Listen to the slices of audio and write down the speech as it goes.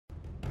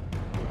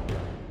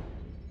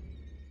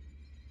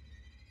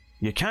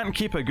You can't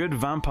keep a good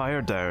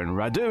vampire down.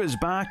 Radu is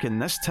back, and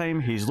this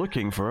time he's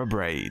looking for a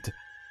bride.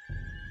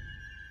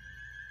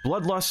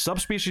 Bloodlust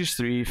Subspecies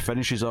 3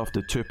 finishes off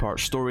the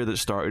two-part story that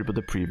started with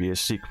the previous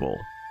sequel.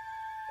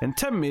 And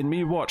Tim made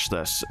me watch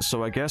this,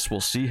 so I guess we'll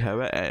see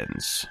how it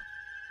ends.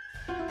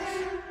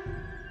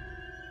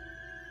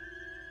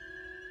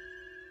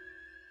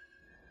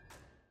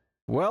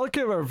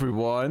 Welcome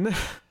everyone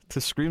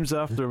to Screams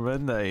After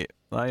Midnight.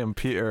 I am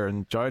Peter,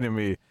 and joining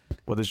me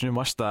with his new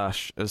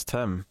mustache is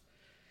Tim.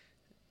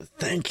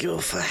 Thank you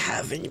for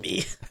having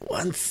me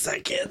once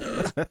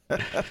again.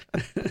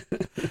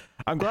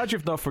 I'm glad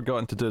you've not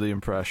forgotten to do the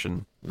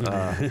impression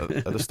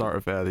at the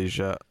start of these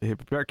yet. You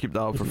better keep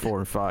that up for 4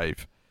 and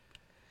 5.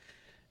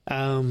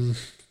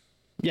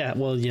 Yeah,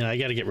 well, I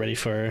got to get ready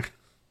for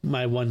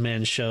my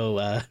one-man show,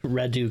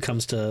 Radu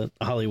Comes to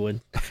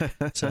Hollywood.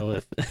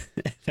 So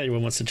if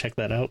anyone wants to check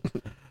that out.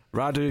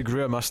 Radu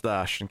grew a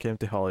mustache and came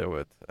to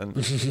Hollywood, and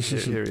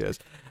here he is.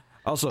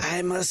 Also,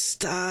 I'm a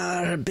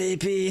star,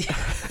 baby.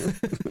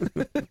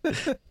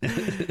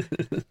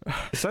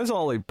 Sounds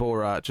all like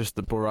Borat, just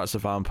that Borat's a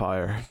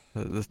vampire.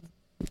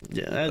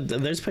 Yeah,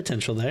 there's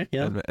potential there,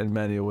 yeah. In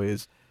many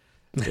ways.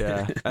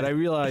 Yeah, and I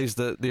realised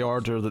that the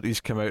order that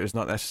these come out is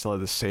not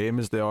necessarily the same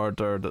as the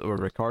order that we're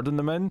recording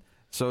them in.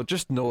 So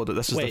just know that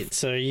this is. Wait,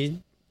 so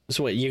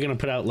you're gonna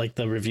put out like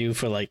the review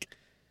for like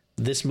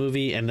this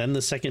movie and then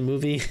the second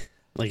movie,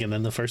 like and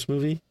then the first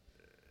movie?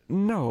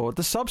 No,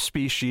 the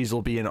subspecies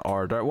will be in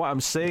order. What I'm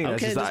saying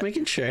is just that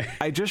making sure.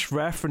 I just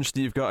referenced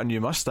that you've got a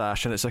new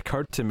mustache, and it's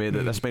occurred to me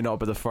that this may not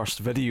be the first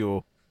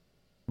video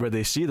where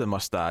they see the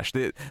mustache.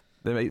 They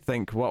might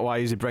think, why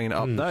is he bringing it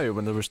up now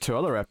when there was 2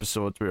 other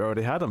episodes where he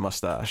already had a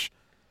mustache?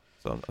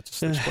 So I'll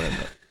just explain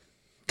that.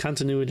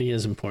 Continuity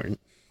is important.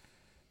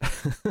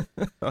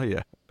 Oh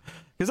yeah,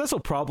 because this will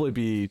probably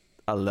be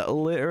a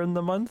little later in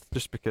the month,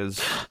 just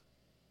because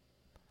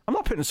I'm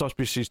not putting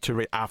Subspecies 2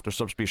 right after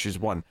Subspecies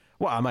 1.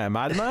 What, am I a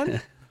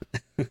madman?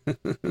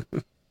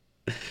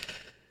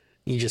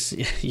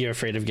 You're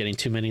afraid of getting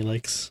too many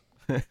likes.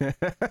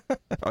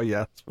 Oh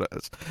yeah, that's what it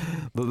is.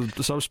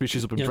 The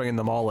Subspecies have been bringing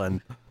them all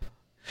in.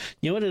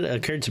 You know what it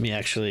occurred to me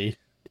actually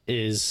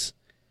is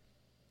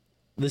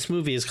this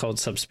movie is called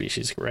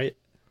Subspecies, right?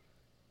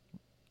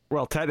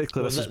 Well,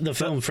 technically, the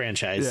film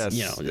franchise.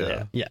 Yes,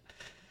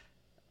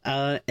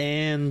 yeah.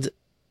 And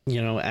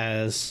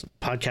as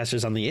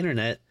podcasters on the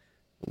internet,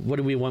 what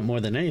do we want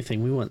more than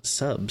anything? We want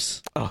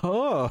subs.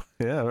 Oh,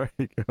 yeah, there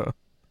you go.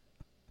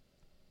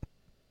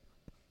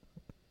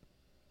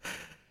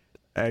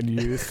 And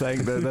you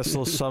think that this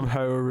will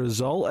somehow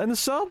result in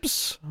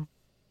subs?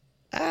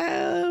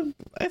 I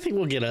think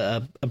we'll get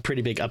a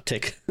pretty big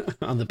uptick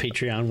on the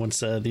Patreon once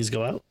these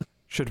go out.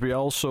 Should we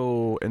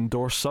also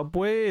endorse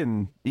Subway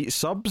and eat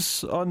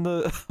subs on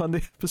the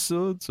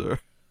episodes? Or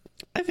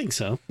I think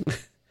so.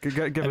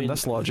 Given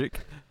this logic.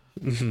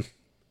 Mm-hmm.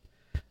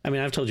 I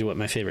mean, I've told you what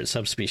my favorite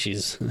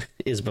subspecies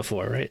is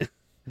before, right?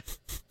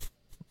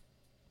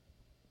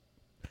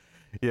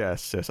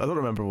 Yes. I don't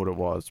remember what it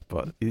was,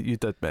 but you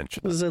did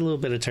mention it. It was a little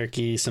bit of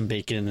turkey, some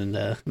bacon,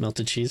 and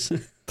melted cheese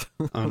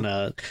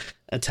on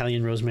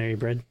Italian rosemary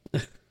bread.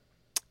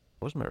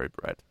 Rosemary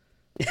bread?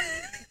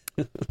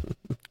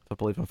 I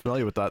believe I'm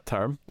familiar with that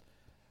term.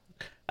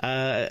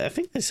 I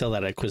think they sell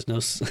that at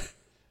Quiznos.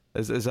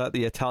 Is that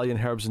the Italian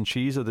herbs and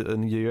cheese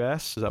in the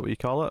US? Is that what you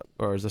call it?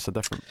 Or is this a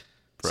different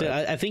bread? So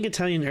I think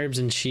Italian herbs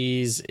and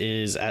cheese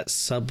is at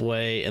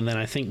Subway, and then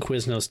I think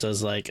Quiznos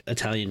does like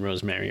Italian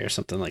rosemary or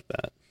something like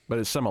that. But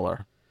it's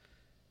similar.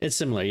 It's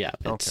similar, yeah.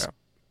 It's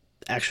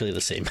actually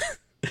the same.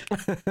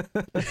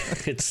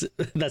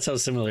 That's how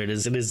similar it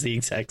is. It is the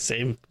exact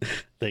same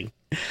thing.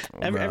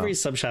 Every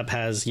sub shop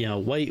has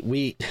white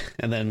wheat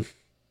and then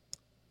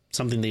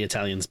something the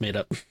Italians made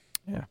up.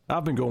 Yeah,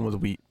 I've been going with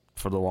wheat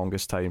for the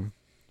longest time.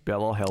 Be a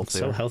little healthier. It's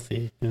so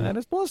healthy, yeah. And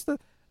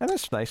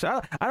it's nice.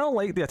 I don't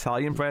like the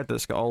Italian bread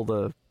that's got all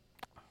the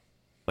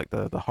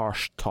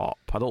harsh top.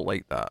 I don't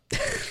like that.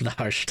 The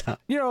harsh top.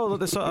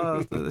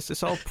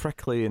 It's all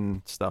prickly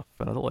and stuff,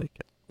 and I don't like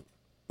it.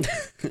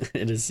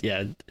 It is,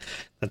 yeah.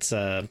 That's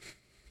the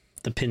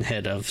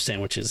pinhead of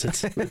sandwiches.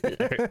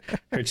 It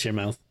hurts your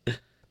mouth.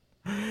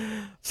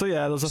 So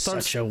yeah, there's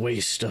such a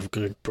waste of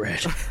good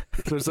bread.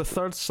 There's a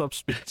third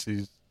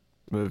Subspecies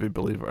movie,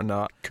 believe it or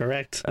not.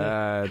 Correct.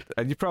 And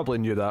you probably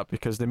knew that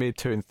because they made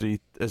 2 and 3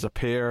 as a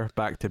pair,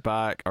 back to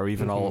back, or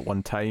even all at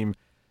one time.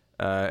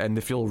 And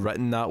they feel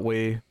written that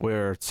way,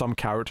 where some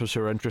characters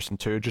who are interested in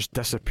 2 just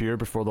disappear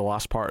before the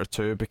last part of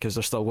 2 because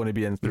they're still going to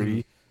be in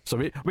 3. So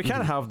we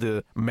can't have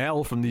the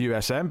Mel from the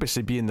US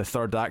Embassy be in the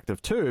third act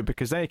of 2,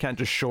 because then he can't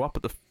just show up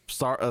at the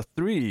start of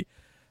 3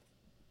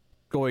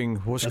 going,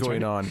 what's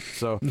going on?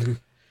 So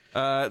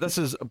this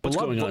is what's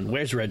going on?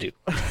 Where's Radu?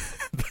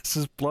 This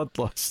is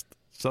Bloodlust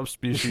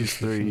Subspecies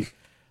 3.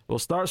 We'll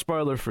start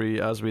spoiler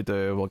free as we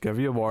do. We'll give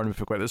you a warning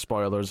if we go into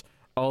spoilers.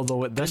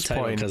 Although at this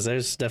point, because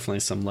there's definitely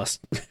some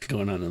lust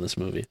going on in this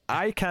movie.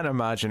 I can't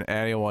imagine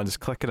anyone's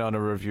clicking on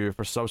a review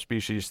for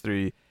Subspecies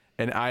 3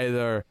 and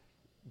either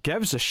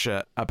gives a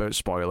shit about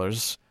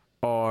spoilers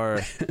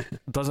or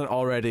doesn't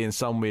already in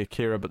some way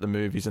care about the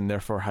movies and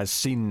therefore has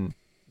seen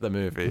the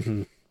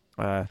movie.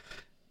 I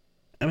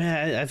mean,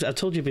 I've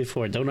told you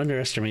before, don't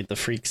underestimate the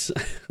freaks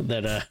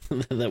that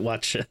that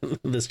watch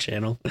this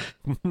channel.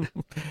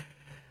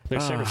 They're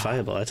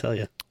certifiable, I tell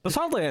you. There's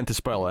hardly anything to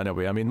spoil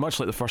anyway. I mean, much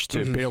like the first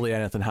two, barely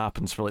anything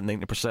happens for like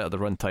 90% of the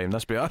runtime,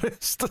 let's be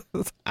honest.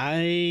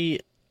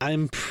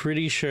 I'm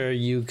pretty sure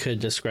you could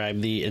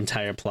describe the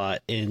entire plot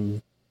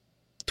in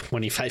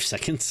 25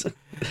 seconds.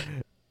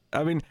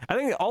 I mean, I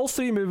think all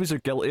three movies are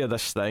guilty of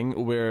this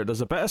thing where there's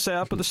a bit of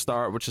setup at the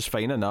start, which is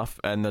fine enough,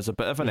 and there's a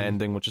bit of an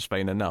ending, which is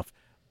fine enough.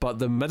 But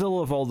the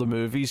middle of all the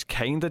movies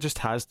kind of just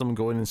has them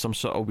going in some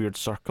sort of weird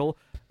circle.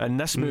 In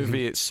this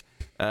movie, it's,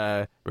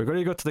 we're going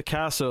to go to the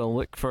castle and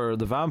look for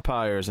the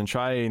vampires and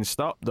try and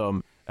stop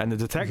them. And the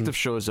detective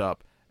shows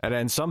up, and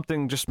then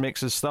something just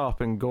makes us stop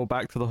and go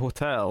back to the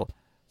hotel.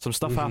 Some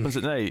stuff happens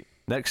at night.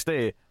 Next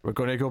day, we're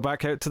going to go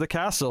back out to the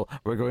castle.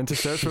 We're going to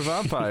search for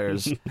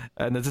vampires.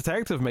 And the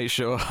detective might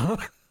show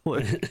up.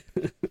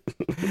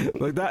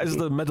 like that is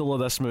the middle of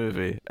this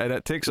movie. And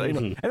it takes, you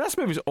know, and this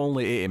movie's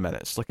only 80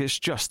 minutes. Like, it's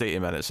just 80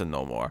 minutes and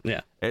no more.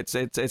 Yeah. It's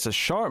a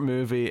short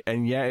movie,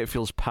 and yet it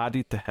feels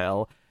padded to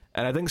hell.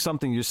 And I think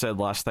something you said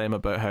last time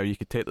about how you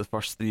could take the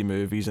first three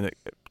movies and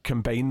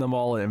combine them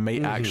all, and it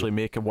might actually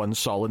make a one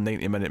solid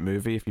 90-minute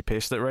movie if you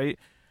paced it right.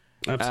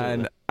 Absolutely.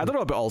 And I don't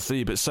know about all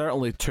three, but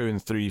certainly 2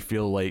 and 3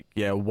 feel like,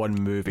 one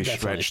movie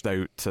stretched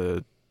out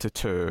to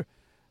 2.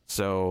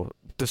 So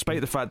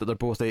despite the fact that they're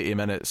both 80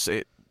 minutes,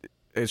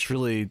 it's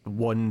really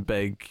one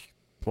big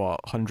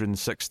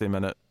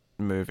 160-minute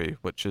movie,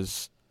 which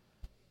is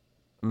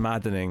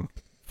maddening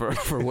for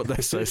what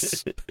this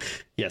is.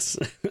 Yes.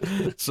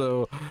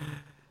 So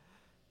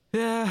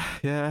the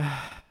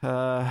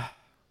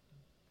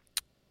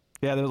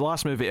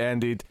last movie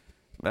ended.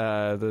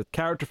 The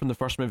character from the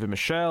first movie,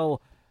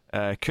 Michelle,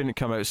 couldn't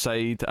come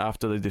outside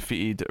after they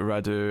defeated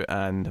Radu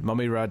and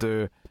Mummy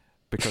Radu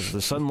because of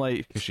the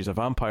sunlight, because she's a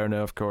vampire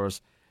now, of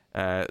course.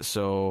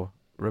 So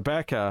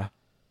Rebecca,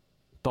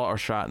 daughter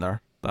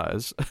Shatner, that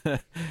is,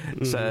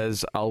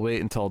 says, I'll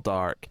wait until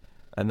dark.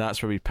 And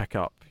that's where we pick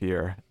up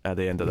here at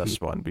the end of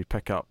this one. We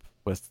pick up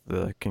with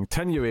the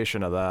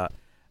continuation of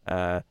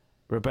that.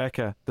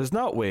 Rebecca does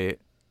not wait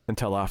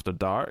until after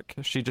dark.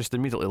 She just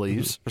immediately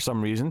leaves for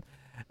some reason.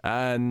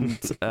 And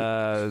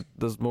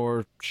there's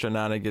more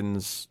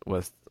shenanigans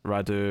with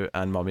Radu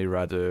and Mummy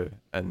Radu,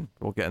 and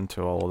we'll get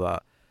into all of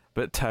that.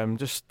 But Tim,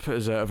 just put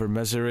us out of our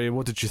misery.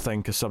 What did you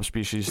think of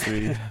Subspecies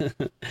 3?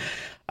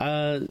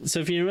 So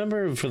if you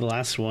remember for the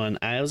last one,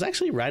 I was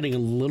actually riding a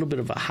little bit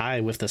of a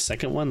high with the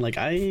second one. Like,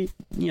 I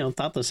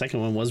thought the second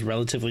one was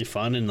relatively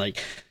fun, and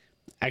like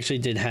actually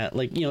did have,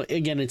 like,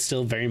 again, it's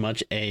still very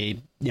much a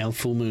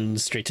full moon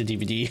straight to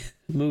DVD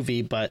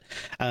movie, but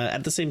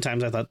at the same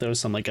time I thought there was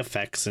some like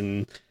effects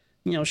and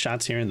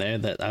shots here and there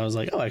that I was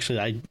like, oh, actually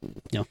I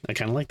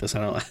kind of like this.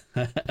 I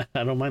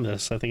don't mind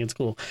this. I think it's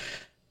cool.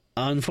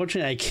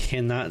 Unfortunately, I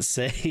cannot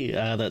say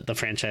that the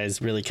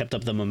franchise really kept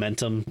up the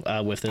momentum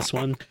with this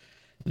one.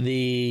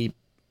 I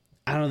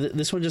don't know,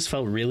 this one just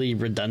felt really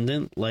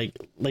redundant. Like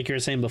you were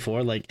saying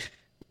before, like,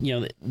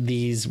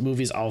 these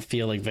movies all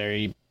feel like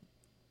very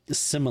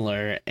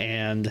similar,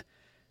 and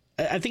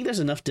I think there's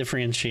enough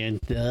differentiation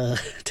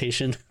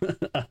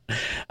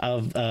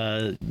of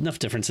enough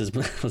differences,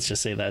 let's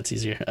just say that's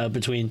easier,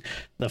 between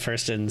the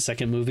first and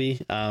second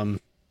movie.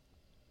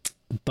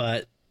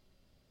 But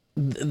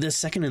the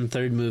second and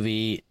third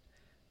movie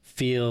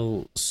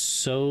feel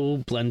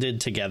so blended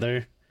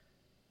together.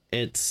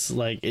 It's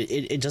like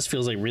it just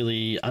feels like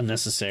really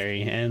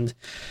unnecessary. And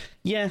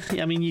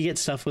I mean, you get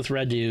stuff with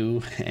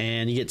Radu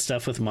and you get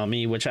stuff with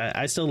Mummy, which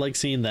I still like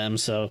seeing them.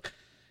 So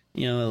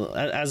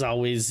as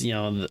always,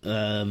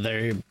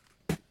 they're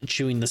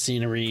chewing the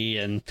scenery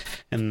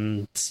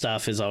and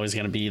stuff is always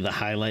going to be the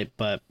highlight.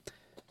 But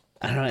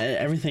I don't know,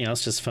 everything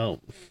else just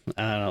felt,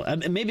 I don't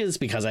know, maybe it's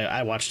because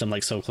I watched them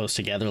like so close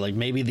together. Like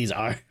maybe these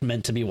are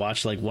meant to be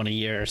watched like one a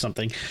year or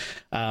something.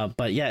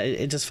 But yeah,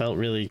 it just felt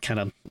really kind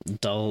of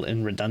dull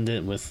and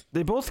redundant with.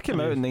 They both came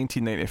out in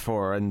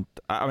 1994, and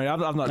I mean,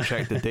 I've not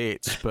checked the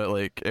dates, but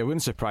like it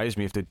wouldn't surprise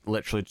me if they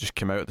literally just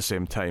came out at the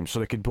same time, so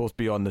they could both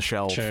be on the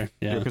shelf. Sure,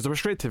 yeah. Because they were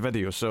straight to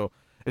video, so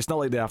it's not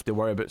like they have to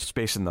worry about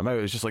spacing them out.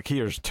 It's just like,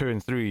 here's 2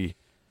 and 3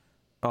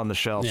 on the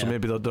shelf. So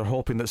maybe they're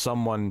hoping that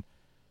someone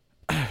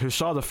who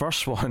saw the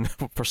first one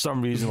for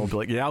some reason will be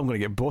like, yeah, I'm going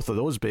to get both of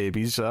those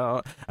babies.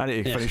 I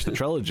need to finish the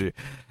trilogy.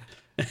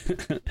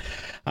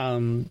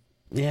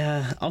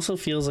 Also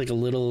feels like a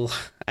little,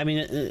 I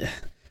mean,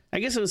 I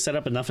guess it was set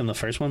up enough in the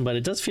first one, but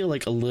it does feel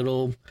like a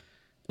little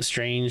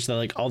strange that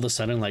like all of a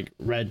sudden like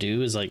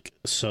Radu is like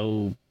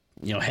so,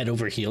 head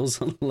over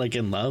heels, like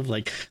in love.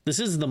 Like this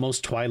is the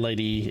most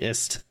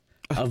Twilight-iest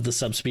of the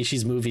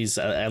Subspecies movies,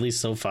 at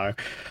least so far.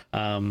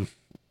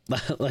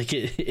 Like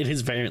it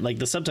is very, like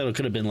the subtitle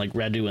could have been like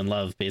Radu in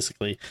love,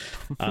 basically,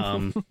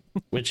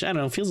 which I don't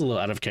know, feels a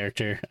little out of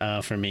character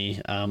for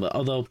me.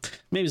 Although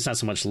maybe it's not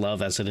so much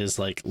love as it is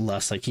like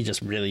lust. Like he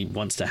just really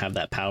wants to have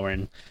that power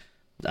and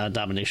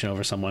domination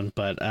over someone.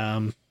 But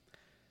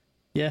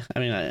Yeah, I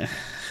mean, I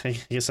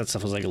guess that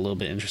stuff was like a little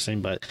bit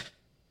interesting, but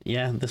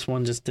yeah, this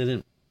one just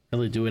didn't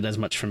really do it as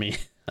much for me.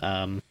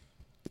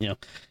 You know,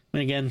 I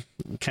mean, again,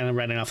 kind of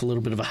riding off a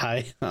little bit of a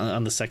high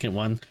on the second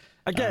one.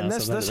 Again, So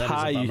this that is a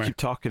high you bummer. keep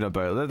talking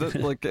about,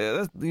 like,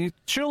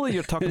 surely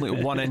you're talking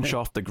like 1 inch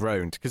off the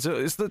ground, because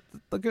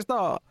it's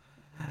not.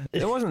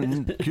 It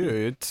wasn't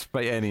good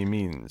by any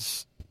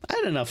means. I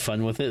had enough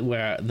fun with it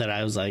that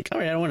I was like, all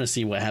right, I want to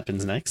see what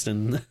happens next,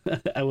 and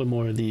I want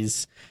more of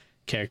these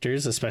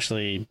characters,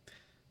 especially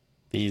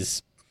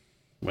these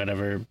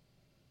whatever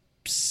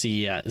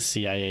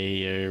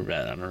CIA or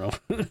I don't know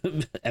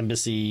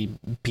embassy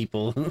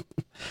people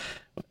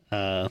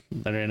that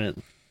are in it.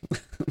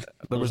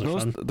 There was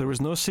Those are fun. there was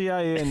no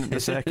CIA in the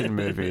second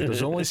movie.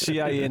 There's only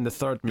CIA in the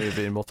third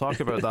movie, and we'll talk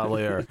about that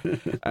later.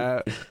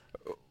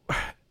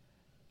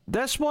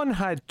 This one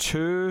had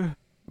 2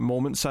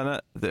 moments in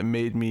it that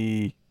made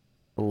me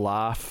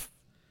laugh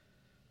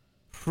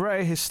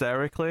pretty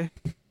hysterically,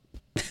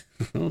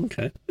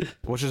 Okay.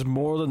 which is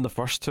more than the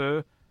first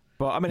 2.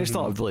 But I mean, it's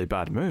not a really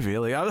bad movie.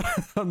 Like,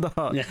 I'm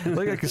not, Yeah.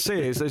 like I can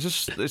say, it's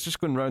just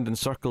going round in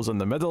circles in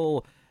the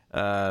middle.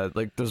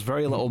 Like, there's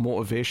very little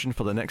motivation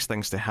for the next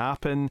things to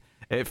happen.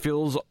 It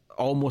feels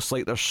almost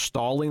like they're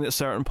stalling at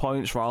certain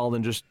points rather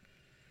than just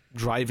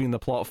driving the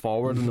plot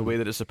forward in the way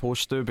that it's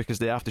supposed to, because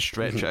they have to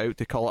stretch it out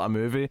to call it a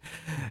movie.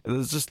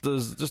 There's just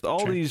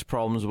all these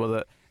problems with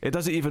it. It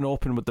doesn't even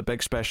open with the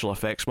big special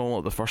effects moment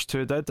like the first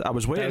 2 did. I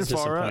was waiting was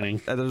for it.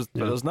 disappointing. But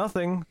there's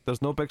nothing.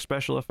 There's no big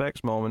special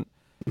effects moment,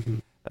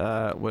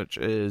 which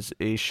is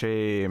a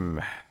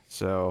shame.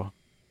 So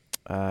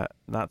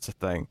that's a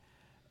thing.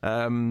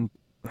 I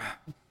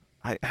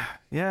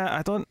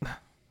don't.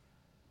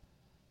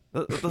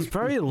 There's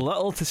very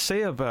little to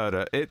say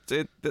about it.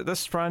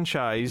 This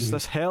franchise,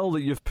 this hell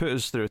that you've put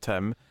us through,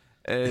 Tim,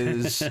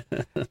 is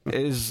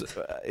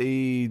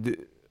a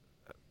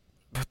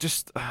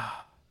just.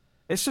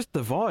 It's just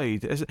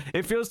devoid.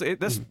 It feels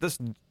this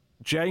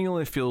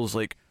genuinely feels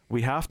like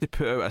we have to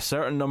put out a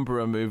certain number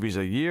of movies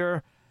a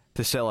year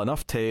to sell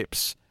enough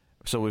tapes,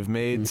 so we've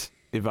made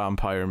a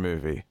vampire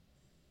movie.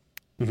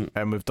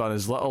 And we've done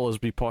as little as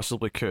we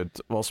possibly could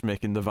whilst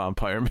making the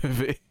vampire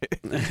movie.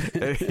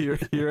 Here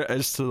it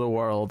is to the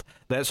world.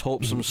 Let's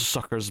hope some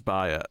suckers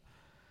buy it.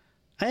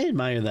 I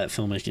admire that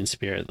filmmaking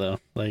spirit, though.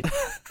 Like,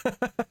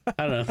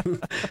 I don't know.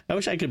 I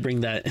wish I could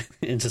bring that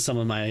into some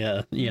of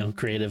my,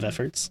 creative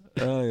efforts.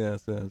 Oh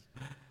yes.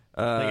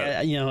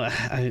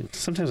 I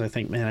sometimes I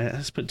think, man, I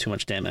just put too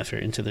much damn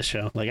effort into this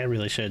show. Like, I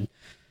really should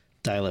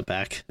dial it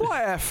back. What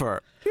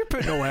effort? You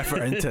put no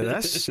effort into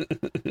this.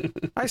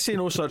 I see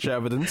no such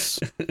evidence.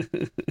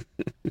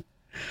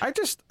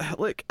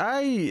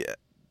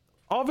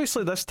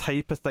 Obviously this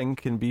type of thing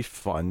can be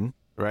fun,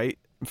 right?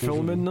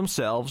 Filming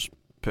themselves,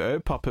 put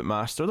out Puppet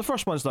Master. The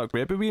first one's not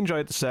great, but we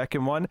enjoyed the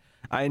second one.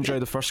 I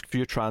enjoyed the first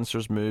few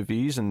Trancers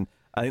movies, and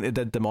I think they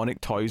did Demonic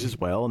Toys as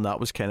well, and that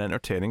was kind of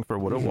entertaining for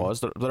what it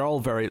was. They're all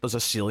there's a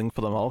ceiling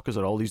for them all because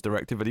they're all these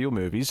direct-to-video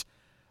movies,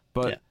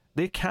 but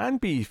they can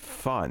be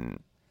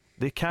fun.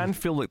 They can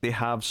feel like they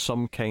have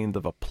some kind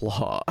of a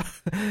plot.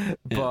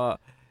 But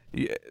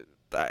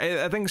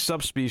I think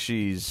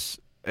Subspecies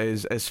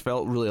is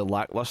felt really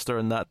lackluster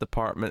in that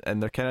department,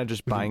 and they're kind of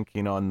just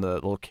banking on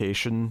the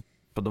location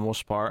for the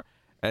most part.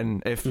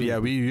 And if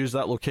we use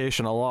that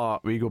location a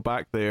lot, we go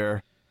back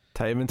there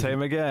time and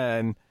time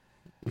again.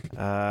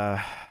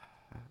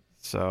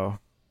 So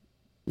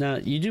now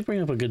you do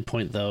bring up a good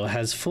point, though.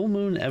 Has Full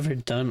Moon ever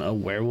done a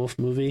werewolf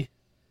movie?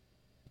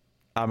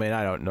 I mean,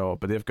 I don't know,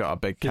 but they've got a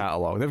big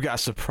catalog. They've got a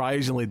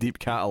surprisingly deep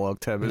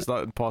catalog, Tim. It's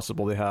not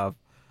impossible they have.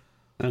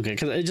 Okay,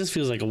 because it just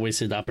feels like a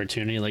wasted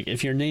opportunity. Like,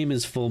 if your name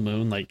is Full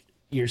Moon, like,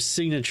 your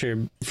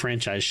signature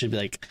franchise should be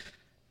like,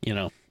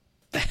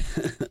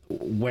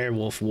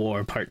 Werewolf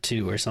War Part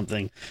 2 or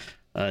something.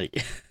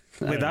 Wait,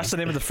 that's the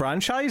name of the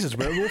franchise? Is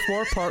Werewolf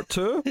War Part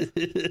 2?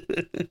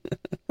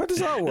 How does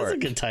that work? That's a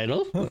good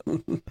title.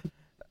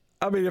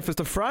 I mean, if it's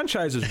the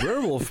franchise is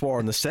Werewolf War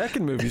and the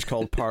second movie's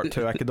called Part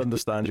 2, I could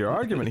understand your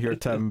argument here,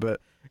 Tim,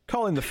 but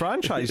calling the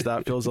franchise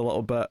that feels a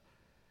little bit,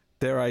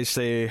 dare I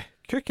say,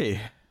 kooky.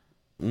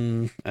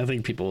 I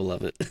think people will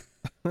love it.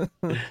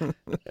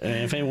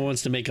 If anyone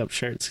wants to make up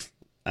shirts,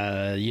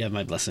 you have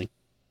my blessing.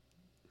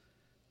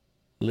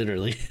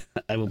 Literally,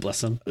 I will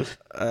bless them.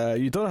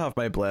 You don't have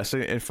my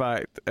blessing. In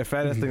fact, if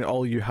anything,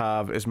 all you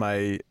have is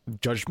my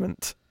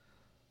judgment.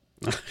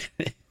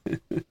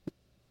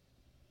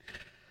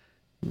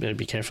 Better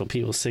be careful.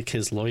 People sick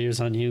his lawyers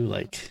on you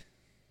like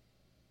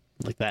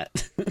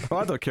that. Oh,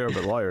 I don't care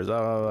about lawyers.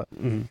 I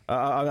don't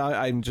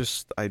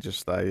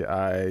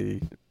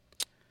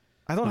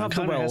have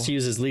Connor the will. has to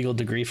use his legal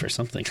degree for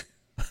something.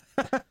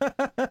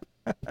 God,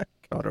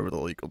 over the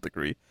legal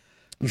degree.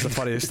 It's the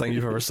funniest thing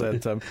you've ever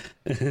said, Tim.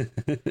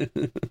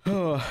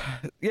 Oh,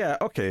 yeah.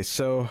 Okay.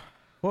 So,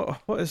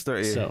 what is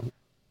there? So,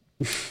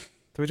 do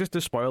we just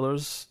do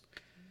spoilers?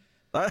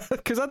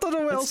 Because I don't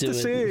know what else to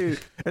say.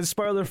 It's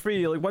spoiler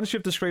free. Like, once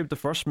you've described the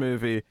first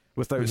movie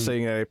without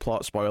saying any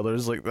plot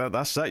spoilers, like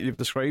that's it. You've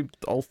described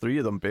all 3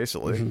 of them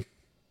basically.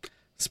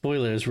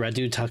 Spoilers.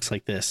 Radu talks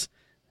like this.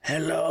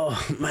 Hello,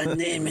 my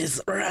name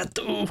is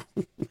Ratu.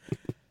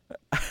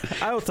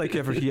 I don't think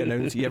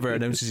he ever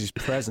announces his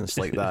presence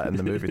like that in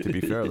the movie, to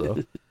be fair,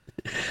 though.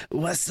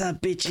 What's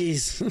up,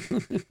 bitches?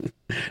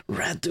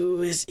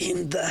 Ratu is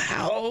in the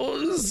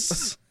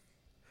house.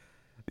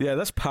 Yeah,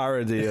 this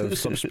parody of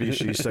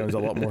Subspecies sounds a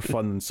lot more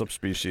fun than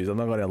Subspecies, I'm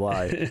not going to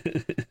lie.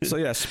 So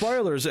yeah,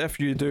 spoilers if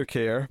you do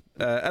care.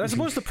 And I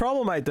suppose the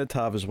problem I did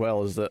have as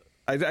well is that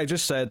I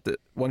just said that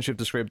once you've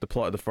described the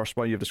plot of the first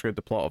one, you've described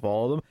the plot of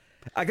all of them.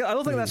 I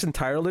don't think that's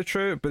entirely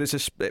true, but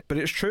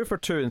it's true for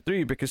 2 and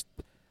 3 because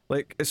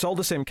like it's all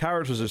the same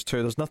characters as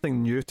 2. There's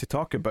nothing new to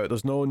talk about.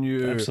 There's no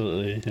new.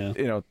 Absolutely, yeah.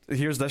 You know,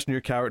 here's this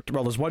new character.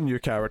 Well, there's one new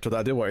character that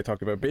I do want to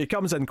talk about, but he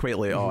comes in quite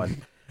late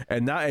on,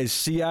 and that is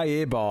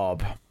CIA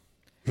Bob.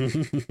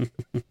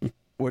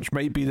 Which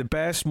might be the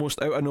best,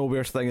 most out of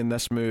nowhere thing in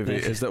this movie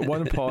is that at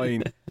one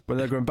point when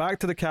they're going back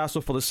to the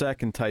castle for the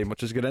second time,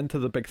 which is get into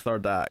the big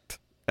third act,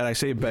 and I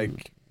say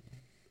big,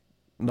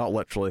 not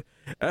literally,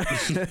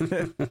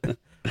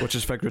 which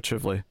is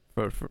figuratively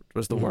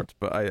was the word,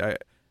 but I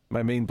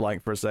my main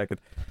blank for a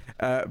second.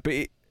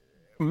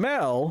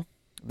 Mel,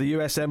 the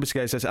US Embassy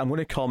guy, says, "I'm going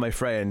to call my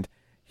friend.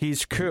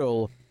 He's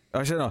cool."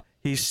 I said, "No,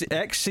 he's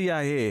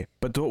ex-CIA,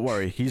 but don't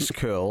worry, he's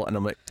cool." And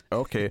I'm like,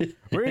 okay,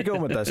 where are you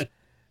going with this?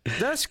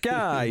 This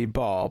guy,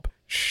 Bob,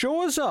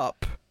 shows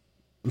up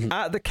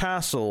at the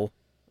castle,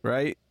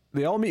 right?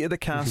 They all meet at the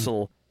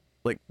castle,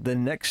 like, the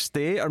next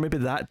day, or maybe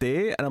that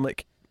day, and I'm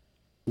like,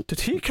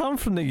 did he come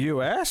from the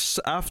US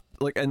after,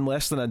 like, in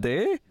less than a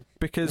day?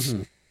 Because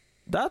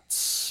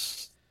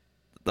that's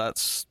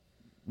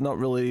not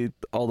really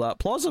all that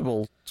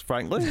plausible,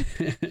 frankly.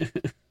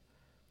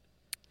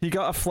 He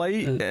got a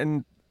flight,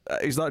 and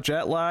he's not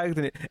jet lagged,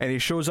 and he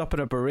shows up in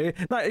a beret.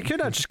 Now, he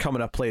could have just come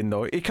in a plane,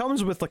 though. He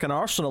comes with like an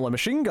arsenal of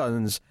machine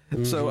guns,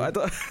 so I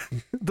don't.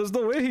 There's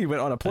no way he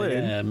went on a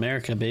plane. Yeah,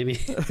 America, baby.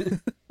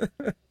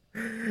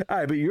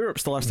 Aye, but Europe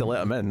still has to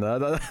let him in. I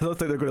don't think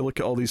they're going to look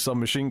at all these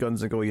submachine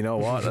guns and go, you know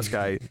what, this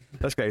guy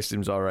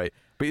seems all right.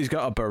 But he's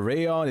got a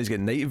beret on. He's got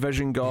night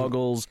vision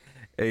goggles.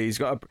 He's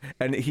got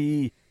and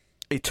he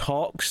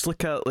talks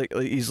like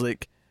he's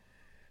like,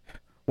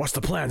 "What's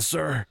the plan,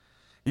 sir?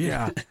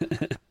 Yeah."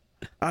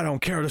 I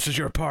don't care, this is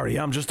your party,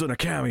 I'm just doing a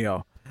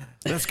cameo.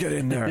 Let's get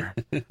in there.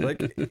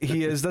 Like,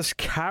 he is this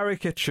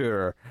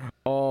caricature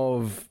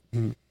of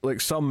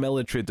like some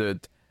military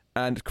dude,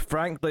 and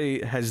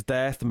frankly his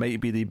death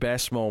might be the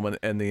best moment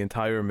in the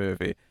entire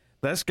movie.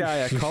 This guy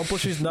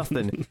accomplishes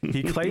nothing.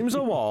 He climbs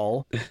a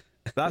wall.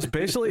 That's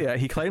basically it.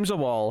 He climbs a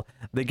wall,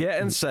 they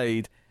get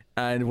inside,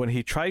 and when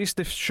he tries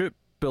to shoot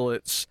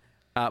bullets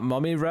at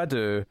Mummy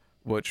Radu,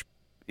 which,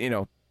 you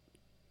know,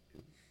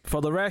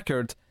 for the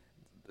record,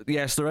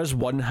 yes, there is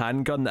one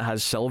handgun that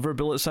has silver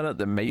bullets in it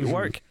that might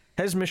work.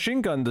 His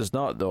machine gun does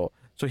not, though.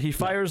 So he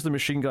fires the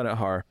machine gun at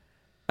her,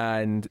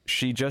 and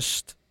she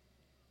just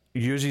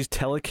uses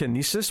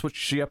telekinesis, which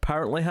she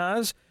apparently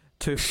has,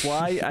 to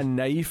fly a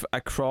knife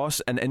across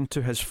and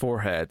into his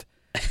forehead.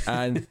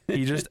 And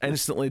he just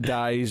instantly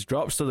dies,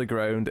 drops to the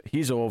ground.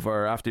 He's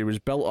over after he was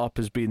built up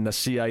as being the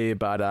CIA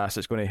badass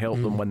that's going to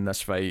help them win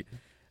this fight.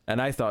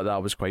 And I thought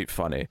that was quite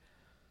funny.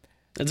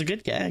 It's a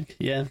good gag,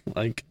 yeah.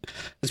 Like,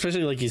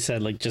 especially like you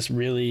said, like just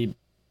really,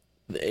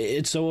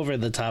 it's so over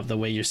the top the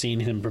way you're seeing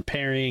him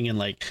preparing and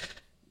like,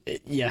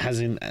 yeah,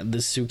 having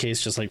this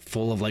suitcase just like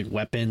full of like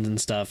weapons and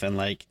stuff, and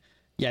like,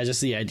 yeah, just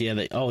the idea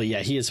that, oh yeah,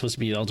 he is supposed to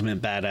be the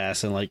ultimate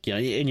badass, and like, you know,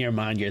 in your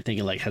mind you're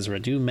thinking like, has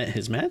Radu met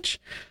his match?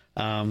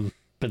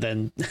 But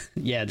then,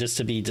 yeah, just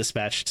to be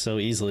dispatched so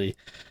easily,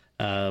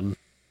 yeah,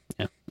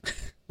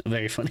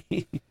 very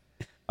funny.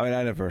 I mean,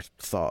 I never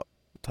thought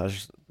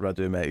has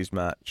Radu met his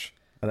match.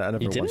 I never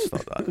once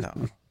thought that.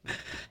 No.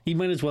 He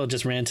might as well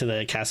just ran to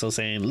the castle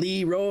saying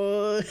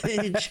Leroy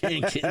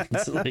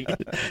Jenkins. Like...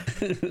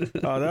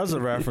 Oh, that's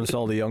a reference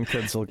all the young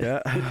kids will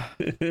get.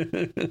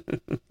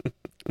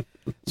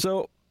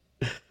 So,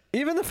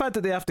 even the fact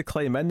that they have to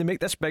climb in, they make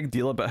this big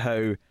deal about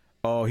how,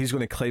 oh, he's going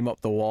to climb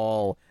up the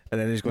wall,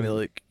 and then he's going to,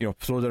 like, you know,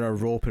 throw down a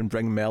rope and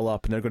bring Mel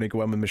up, and they're going to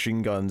go in with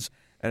machine guns.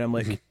 And I'm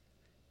like,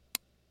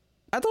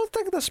 I don't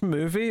think this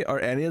movie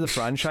or any of the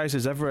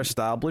franchises ever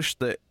established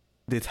that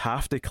they'd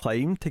have to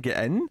climb to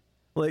get in.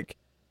 Like,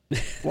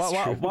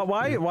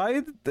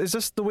 why is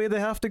this the way they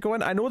have to go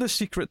in? I know the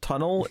secret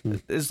tunnel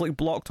is like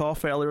blocked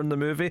off earlier in the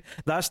movie.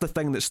 That's the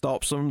thing that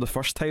stops them the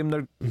first time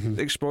they're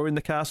exploring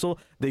the castle.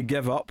 They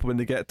give up when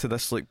they get to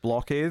this like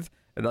blockade,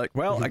 and they're like,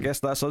 well, I guess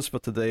that's us for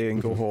today, and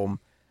go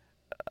home.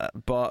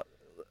 But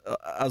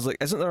I was like,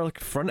 isn't there like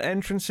front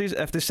entrances?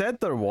 If they said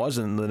there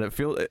wasn't, then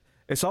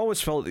it's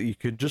always felt that you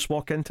could just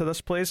walk into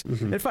this place.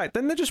 In fact,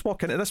 didn't they just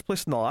walk into this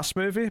place in the last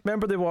movie?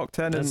 Remember they walked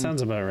in, that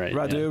sounds about right.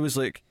 Radu was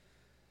like,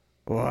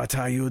 "What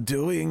are you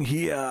doing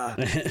here?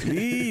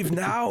 Leave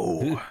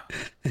now.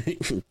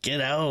 Get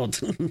out.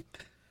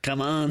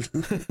 Come on.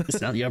 It's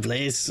not your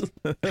place.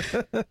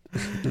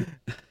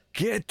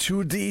 Get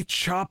to the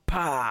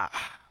chopper."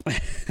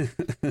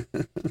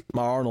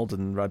 Arnold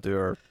and Radu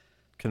are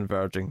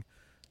converging.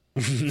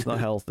 It's not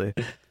healthy.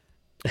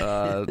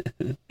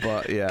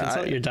 But yeah,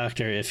 consult your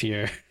doctor if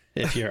you're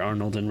if your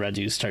Arnold and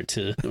Radu start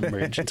to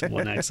merge into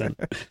one accent.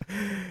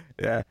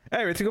 Yeah.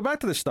 Anyway, to go back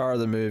to the start of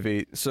the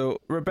movie, so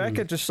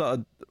Rebecca just sort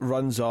of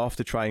runs off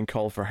to try and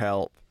call for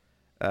help,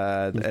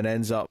 and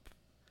ends up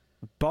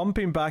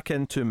bumping back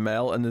into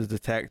Mel and the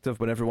detective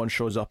when everyone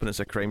shows up and it's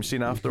a crime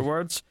scene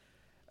afterwards.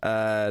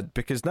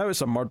 Because now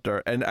it's a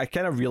murder, and I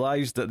kind of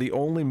realized that the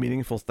only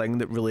meaningful thing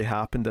that really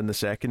happened in the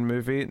second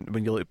movie,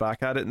 when you look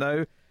back at it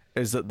now,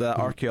 is that the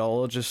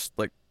archaeologist,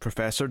 like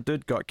professor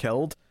dude, got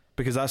killed,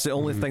 because that's the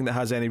only thing that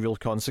has any real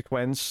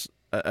consequence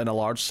in a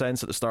large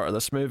sense at the start of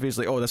this movie. Is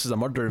like, oh, this is a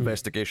murder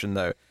investigation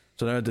now,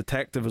 so now a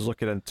detective is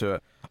looking into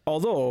it.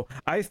 Although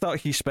I thought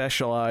he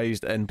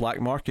specialized in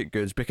black market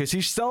goods, because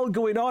he's still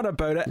going on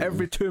about it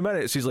every 2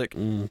 minutes. He's like,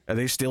 are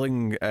they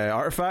stealing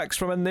artifacts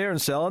from in there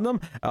and selling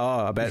them?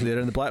 Oh, I bet they're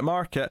in the black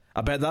market.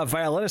 I bet that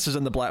violinist is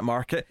in the black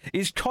market.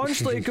 He's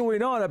constantly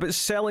going on about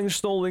selling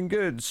stolen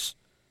goods.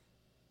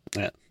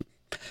 Yeah.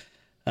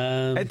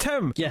 And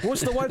Tim, what's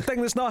the one thing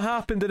that's not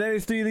happened in any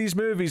three of these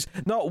movies?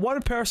 Not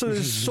one person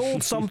has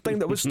sold something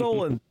that was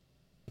stolen.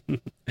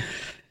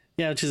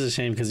 Yeah, which is a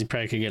shame, because he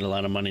probably could get a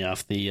lot of money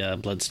off the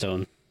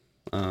Bloodstone.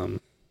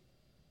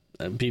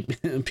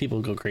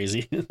 People go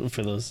crazy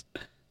for those.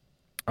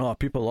 Oh,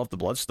 people love the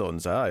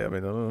Bloodstones. I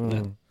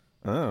mean,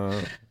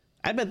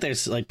 I bet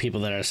there's like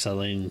people that are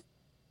selling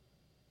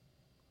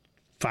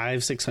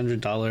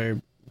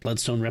 $500-$600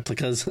 Bloodstone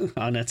replicas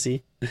on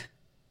Etsy.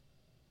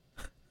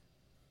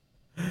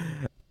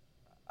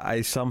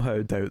 I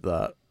somehow doubt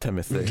that,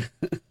 Timothy.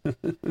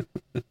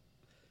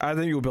 I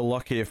think you'll be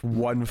lucky if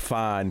one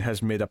fan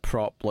has made a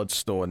prop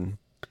Bloodstone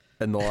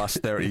in the last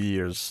 30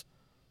 years.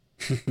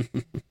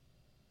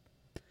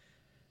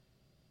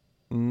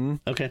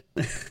 Okay.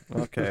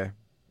 Okay.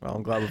 Well,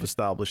 I'm glad we've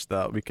established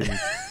that. We can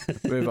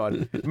move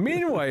on.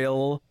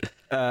 Meanwhile,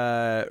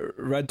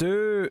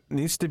 Radu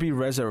needs to be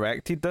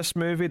resurrected this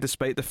movie,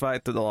 despite the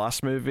fact that the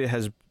last movie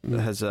has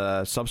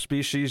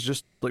Subspecies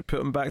just like put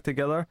him back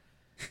together.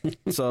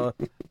 So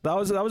that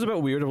was a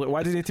bit weird. Like,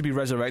 why does he need to be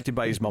resurrected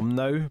by his mum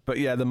now? But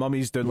yeah, the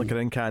mummy's doing like an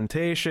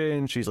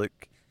incantation. She's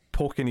like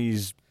poking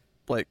his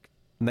like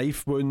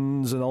knife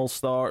wounds and all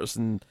sorts,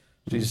 and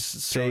she's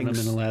saying him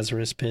in the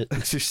Lazarus pit.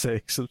 She's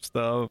saying some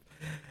stuff.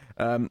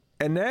 And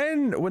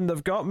then when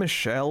they've got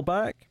Michelle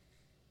back,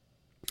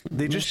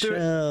 they just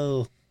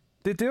do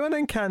an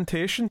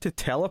incantation to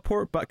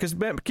teleport back. Because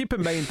keep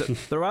in mind that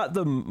they're at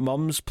the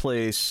mum's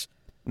place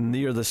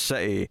near the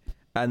city,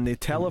 and they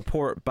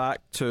teleport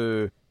back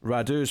to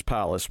Radu's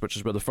palace, which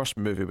is where the first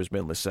movie was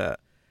mainly set.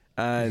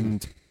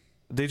 And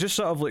they just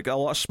sort of like, a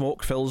lot of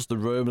smoke fills the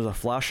room, there's a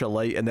flash of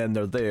light, and then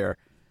they're there.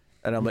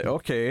 And I'm like,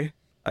 okay,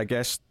 I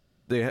guess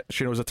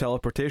she knows a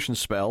teleportation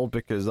spell,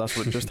 because that's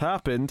what just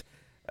happened.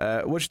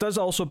 Which does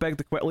also beg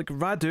the question, like,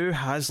 Radu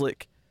has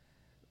like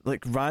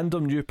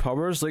random new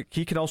powers. Like,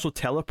 he can also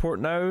teleport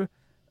now.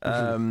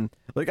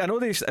 Like, I know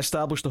they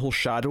established the whole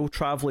shadow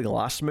traveling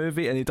last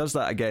movie, and he does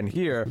that again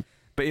here.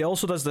 But he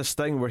also does this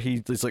thing where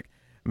he's like,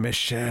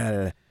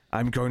 Michelle,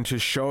 I'm going to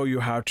show you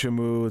how to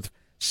move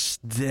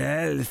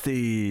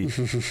stealthy.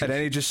 And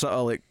then he just sort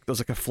of like, there's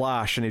like a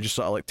flash, and he just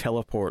sort of like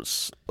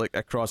teleports like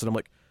across, and I'm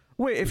like,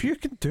 wait, if you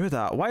can do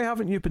that, why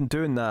haven't you been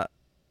doing that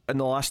in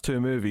the last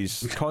two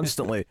movies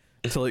constantly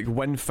to like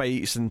win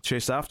fights and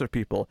chase after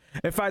people?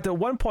 In fact, at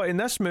one point in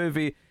this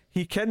movie,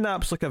 he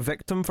kidnaps like a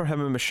victim for him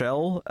and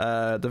Michelle,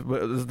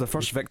 the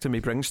first victim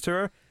he brings to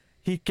her.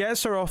 He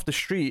gets her off the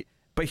street,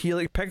 but he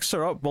like picks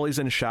her up while he's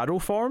in shadow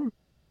form.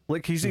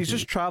 Like he's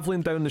just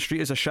traveling down the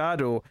street as a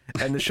shadow,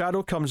 and the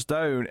shadow comes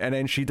down, and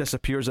then she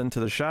disappears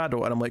into the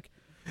shadow, and I'm like,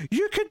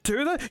 you could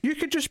do that? You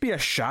could just be a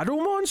shadow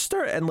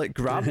monster and like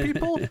grab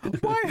people?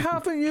 Why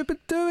haven't you been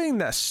doing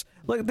this?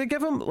 Like, they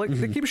give him like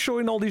they keep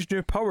showing all these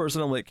new powers,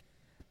 and I'm like,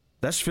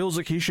 this feels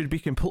like he should be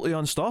completely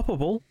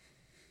unstoppable.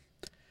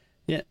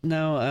 Yeah,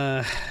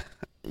 no,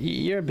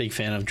 you're a big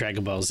fan of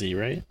Dragon Ball Z,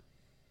 right?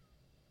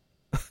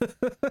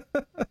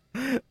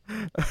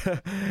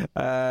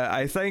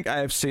 I think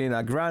I've seen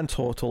a grand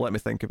total, let me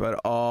think about it,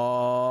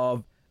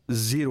 of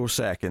 0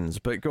 seconds,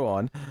 but go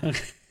on.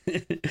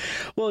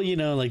 Well, you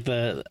know, like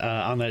the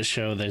on that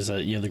show, there's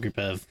the group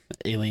of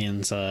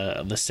aliens,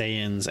 the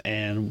Saiyans,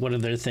 and one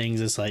of their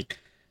things is like,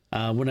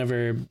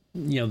 whenever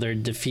they're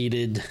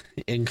defeated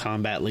in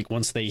combat, like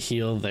once they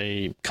heal,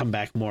 they come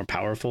back more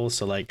powerful.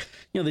 So like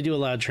they do a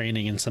lot of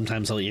training, and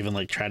sometimes they'll even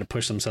like try to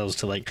push themselves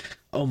to like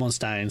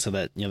almost dying, so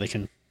that they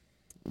can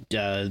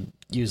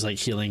use like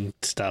healing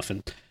stuff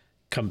and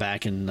come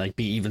back and like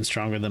be even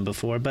stronger than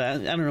before. But I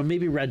don't know,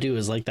 maybe Radu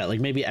is like that.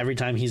 Like maybe every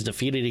time he's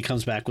defeated, he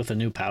comes back with a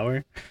new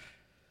power.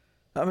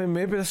 I mean,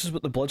 maybe this is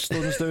what the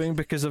Bloodstone is doing,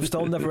 because they've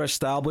still never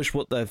established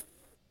what the...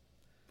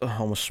 I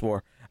almost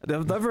swore.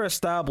 They've never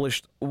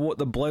established what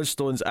the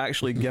Bloodstone's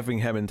actually giving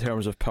him in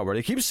terms of power.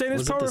 They keep saying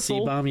it's powerful. Was it the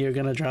C-bomb you're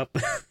gonna drop?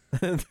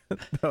 That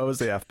was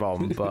the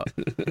F-bomb, but...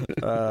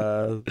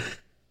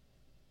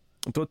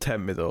 don't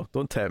tempt me, though.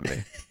 Don't tempt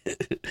me.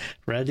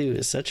 Radu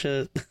is such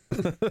a...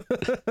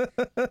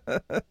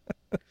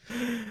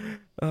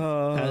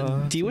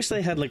 do you wish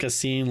they had like a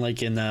scene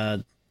like in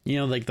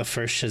like the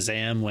first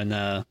Shazam, when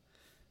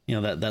you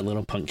know, that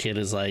little punk kid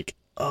is like,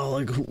 oh,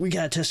 like we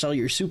gotta test all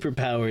your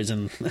superpowers,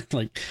 and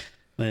like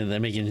they're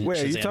making.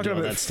 Wait, are you Shazam talking do all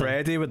about that stuff.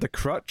 Freddy with the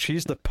crutch?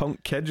 He's the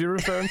punk kid you're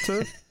referring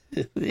to?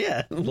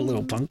 Yeah, the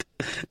little punk.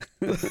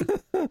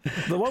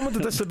 The one with the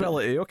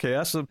disability. Okay,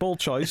 that's a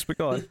bold choice, but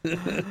go on.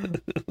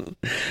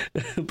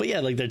 But yeah,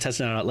 like they're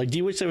testing it out. Like, do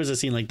you wish there was a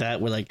scene like that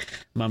where like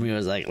Mommy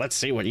was like, "Let's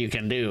see what you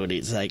can do," and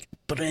he's like,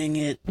 "Bring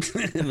it,"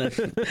 and then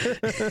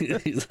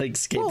he's like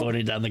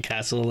skateboarding down the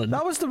castle. And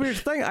That was the weird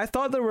thing. I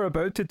thought they were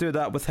about to do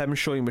that with him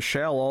showing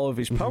Michelle all of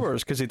his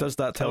powers because he does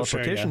that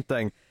teleportation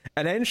thing,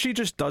 and then she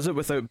just does it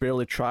without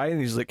barely trying.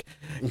 He's like,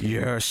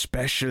 "You're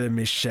special,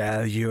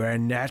 Michelle. You are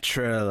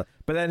natural."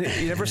 But then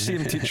you never see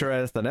him teach her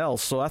anything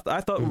else. So I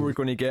thought we were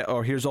going to get,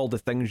 oh, here's all the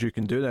things you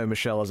can do now,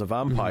 Michelle, as a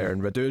vampire,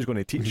 and Radu is going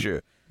to teach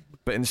you.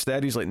 But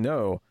instead, he's like,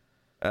 no.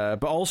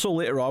 But also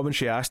later on, when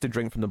she asked to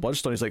drink from the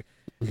Bloodstone, he's like,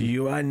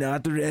 you are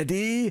not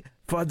ready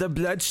for the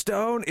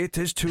Bloodstone. It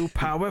is too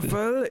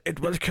powerful. It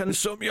will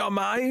consume your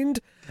mind.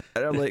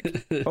 And I'm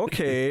like,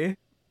 okay,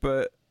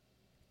 but...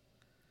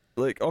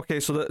 Like, okay,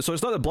 so it's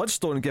not the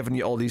Bloodstone giving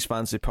you all these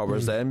fancy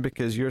powers then,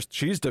 because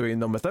she's doing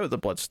them without the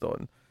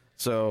Bloodstone.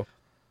 So...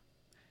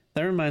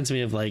 That reminds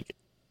me of like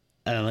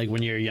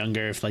when you're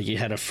younger, if like you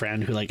had a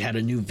friend who like had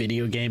a new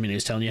video game and he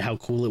was telling you how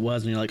cool it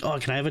was, and you're like, oh,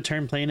 can I have a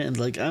turn playing it? And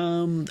like,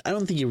 I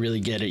don't think you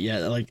really get it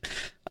yet. Like,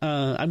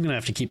 I'm gonna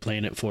have to keep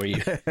playing it for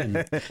you. And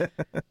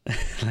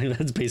like,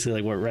 that's basically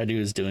like what Radu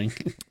is doing.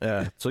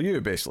 Yeah. So you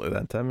basically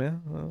then, Tim, yeah.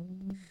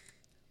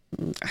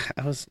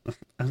 I was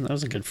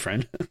a good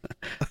friend.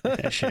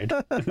 I shared.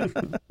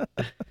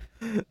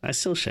 I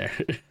still share.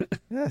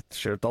 Yeah,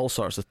 shared all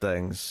sorts of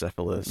things.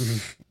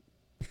 Syphilis.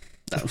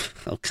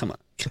 Oh, come on.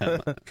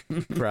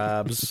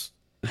 Crabs.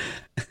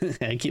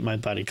 I keep my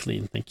body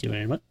clean. Thank you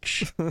very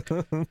much.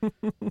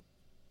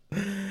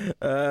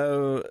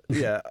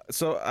 Yeah.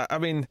 So I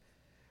mean,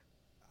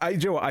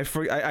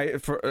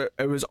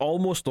 it was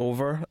almost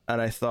over, and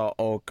I thought,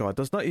 oh god,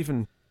 there's not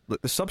even like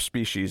the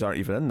subspecies aren't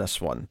even in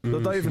this one. They're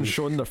not even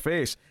showing their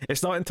face.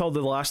 It's not until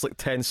the last like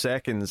 10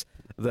 seconds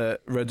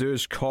that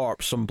Radu's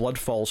corpse, some blood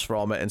falls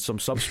from it in some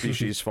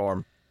subspecies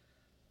form.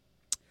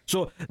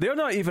 So they're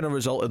not even a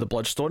result of the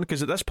Bloodstone,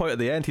 because at this point at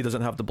the end he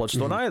doesn't have the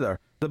Bloodstone either.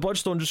 The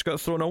Bloodstone just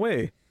got thrown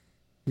away.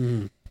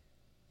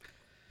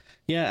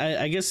 Yeah,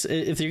 I guess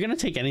if you're going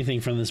to take anything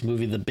from this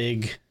movie, the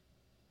big,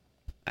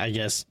 I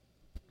guess,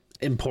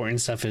 important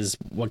stuff is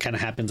what kind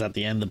of happens at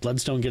the end. The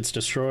Bloodstone gets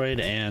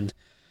destroyed, and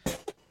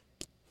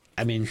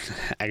I mean,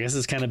 I guess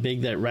it's kind of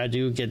big that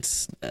Radu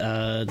gets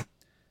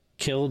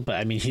killed, but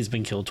I mean, he's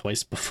been killed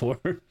twice before.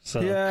 So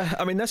yeah,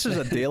 I mean, this is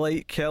a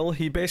daylight kill.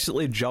 He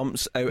basically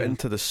jumps out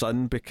into the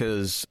sun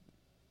because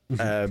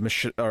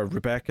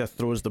Rebecca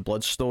throws the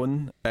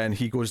Bloodstone, and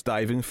he goes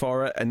diving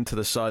for it into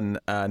the sun,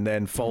 and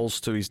then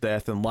falls to his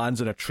death and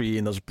lands in a tree,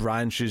 and there's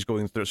branches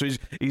going through. So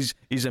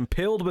he's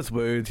impaled with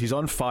wood. He's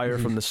on fire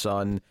from the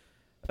sun.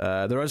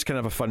 There is kind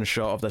of a fun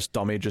shot of this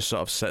dummy just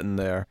sort of sitting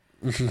there,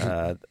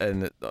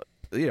 and.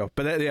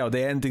 But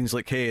the ending's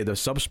like, hey, the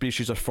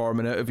subspecies are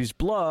forming out of his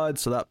blood,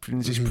 so that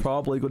means he's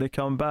probably going to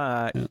come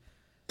back. Yeah.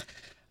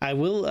 I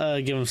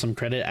will give him some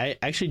credit. I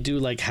actually do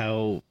like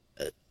how,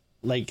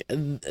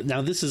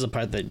 now this is a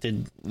part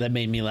that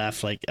made me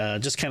laugh, like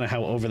just kind of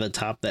how over the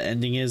top the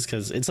ending is,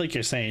 because it's like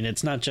you're saying,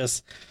 it's not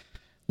just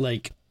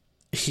like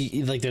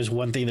he like there's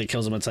one thing that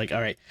kills him. It's like,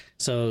 all right,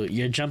 so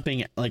you're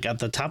jumping like at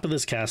the top of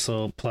this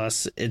castle,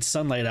 plus it's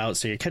sunlight out,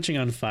 so you're catching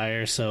on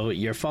fire, so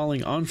you're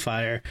falling on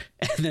fire,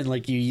 and then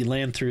like you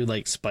land through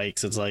like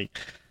spikes. It's like,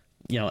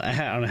 you know, a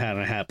hat on a hat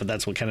on a hat, but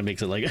that's what kind of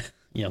makes it like,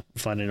 you know,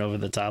 fun and over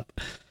the top.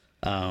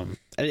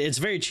 It's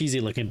very cheesy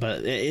looking,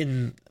 but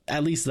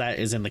at least that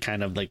is in the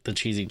kind of like the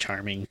cheesy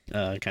charming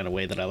kind of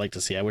way that I like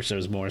to see. I wish there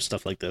was more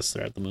stuff like this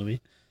throughout the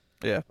movie.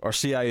 Yeah, or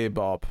CIA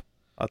Bob.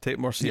 I'll take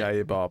more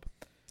CIA Bob.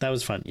 That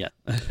was fun, yeah.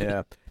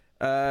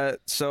 Yeah.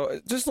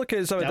 So just look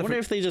at some. I wonder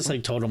if they just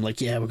like told him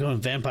like, yeah, we're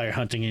going vampire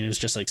hunting, and he was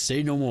just like,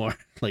 say no more.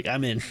 Like,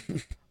 I'm in.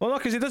 Well, no,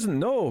 because he doesn't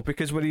know.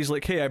 Because when he's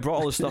like, hey, I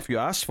brought all the stuff you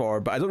asked for,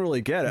 but I don't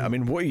really get it. I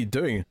mean, what are you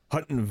doing?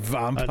 Hunting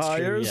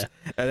vampires? True,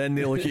 yeah. And then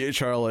they look at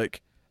each other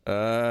like,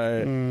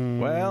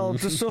 well,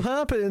 it just so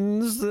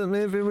happens that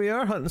maybe we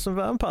are hunting some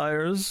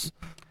vampires.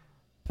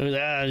 You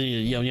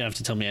don't have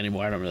to tell me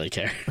anymore. I don't really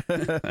care.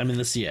 I'm in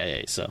the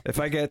CIA, so if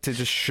I get to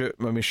just shoot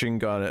my machine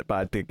gun at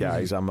bad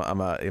guys, I'm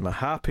a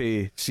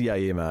happy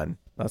CIA man.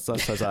 That's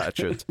his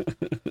attitude.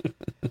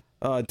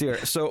 Oh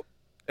dear. So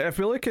if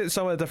we look at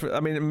some of the different,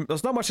 I mean,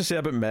 there's not much to say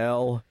about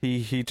Mel.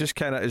 He just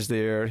kind of is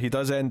there. He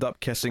does end up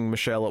kissing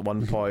Michelle at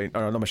one point,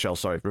 or not Michelle,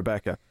 sorry,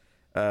 Rebecca,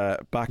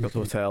 back at the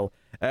hotel.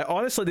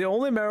 Honestly, the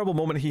only memorable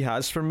moment he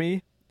has for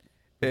me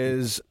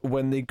is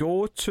when they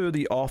go to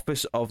the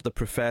office of the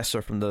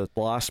professor from the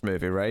last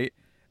movie, right?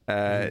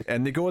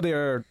 And they go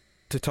there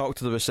to talk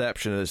to the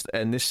receptionist,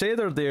 and they say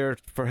they're there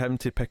for him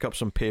to pick up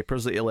some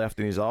papers that he left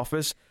in his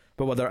office,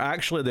 but what they're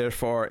actually there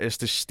for is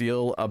to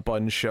steal a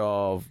bunch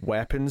of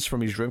weapons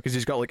from his room, because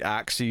he's got like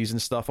axes and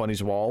stuff on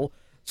his wall,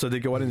 so they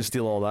go in and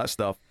steal all that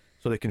stuff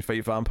so they can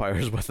fight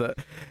vampires with it.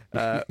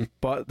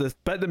 But the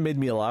bit that made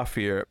me laugh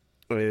here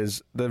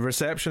is the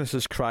receptionist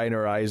is crying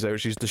her eyes out.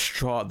 She's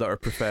distraught that her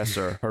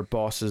professor, her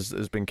boss,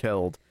 has been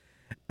killed.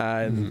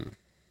 And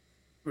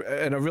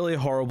in a really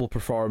horrible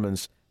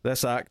performance,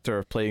 this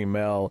actor playing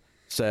Mel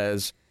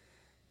says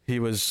he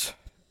was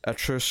a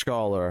true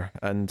scholar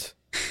and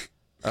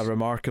a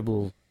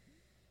remarkable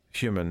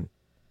human.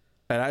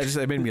 And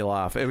it made me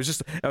laugh. I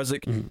was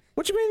like,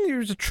 what do you mean he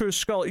was a true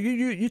scholar?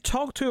 You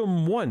talked to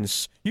him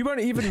once. You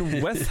weren't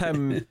even with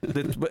him.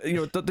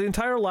 The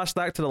entire last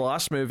act of the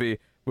last movie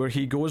where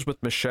he goes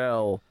with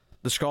Michelle,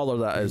 the scholar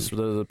that is,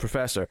 the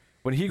professor,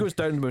 when he goes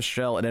down to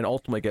Michelle and then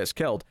ultimately gets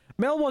killed,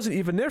 Mel wasn't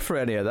even there for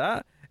any of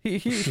that.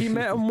 He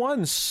met him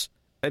once,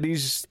 and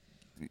he's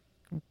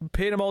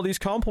paying him all these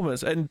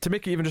compliments. And to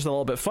make it even just a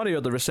little bit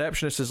funnier, the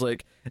receptionist is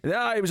like, he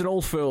was an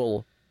old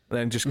fool, and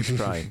then just keeps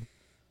crying.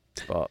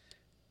 But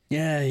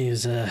yeah, he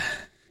was a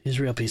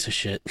real piece of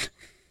shit.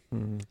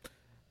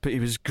 But he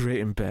was great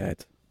in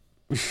bed.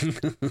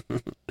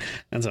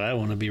 That's how I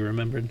want to be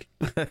remembered.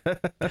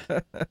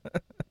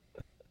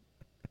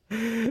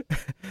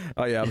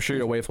 Oh yeah, I'm sure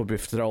your wife will be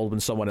thrilled when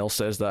someone else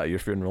says that at your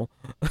funeral.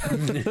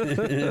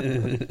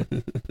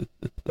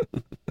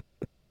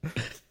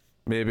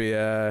 maybe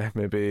I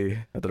don't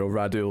know,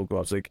 Radu will go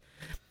up like,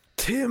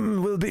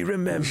 Tim will be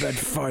remembered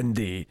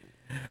fondly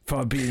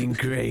for being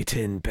great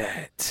in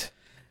bed.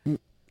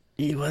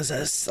 He was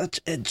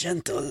such a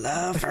gentle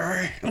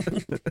lover.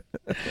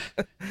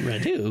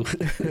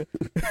 Radu.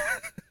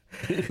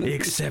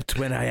 Except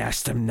when I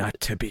asked him not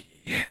to be.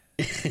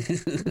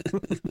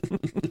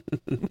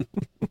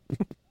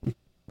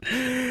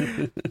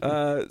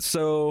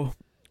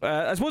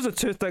 I suppose the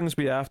two things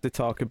we have to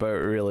talk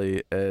about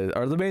really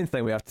or the main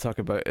thing we have to talk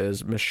about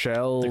is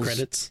Michelle's... The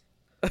credits.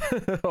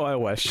 Oh, I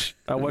wish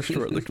we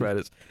were at the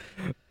credits.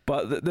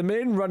 But the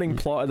main running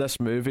plot of this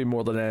movie,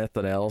 more than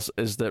anything else,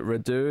 is that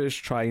Radu is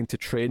trying to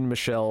train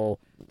Michelle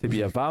to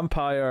be a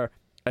vampire,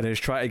 and is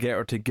trying to get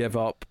her to give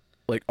up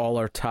like all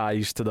her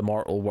ties to the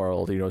mortal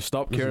world.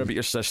 Stop caring about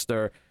your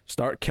sister,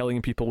 start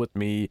killing people with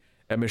me.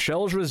 And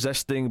Michelle's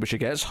resisting, but she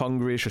gets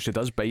hungry, so she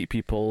does bite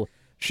people.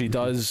 She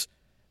does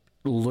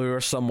lure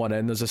someone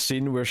in. There's a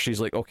scene where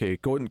she's like, okay,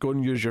 go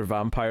and use your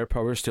vampire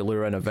powers to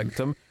lure in a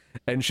victim.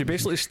 And she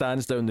basically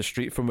stands down the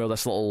street from where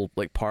this little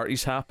like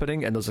party's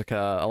happening, and there's like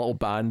a little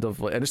band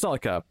of, and it's not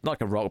like a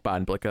rock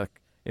band, but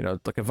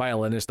like a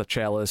violinist, a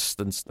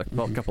cellist, and a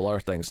couple other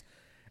things.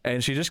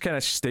 And she just kind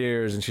of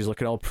stares, and she's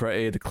looking all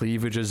pretty. The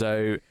cleavage is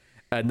out,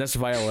 and this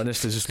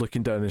violinist is just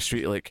looking down the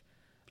street like,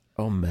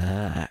 oh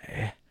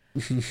my,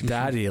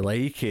 daddy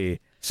likey.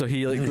 So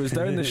he like goes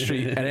down the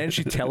street, and then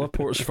she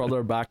teleports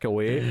further back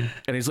away,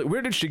 and he's like,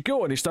 where did she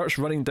go? And he starts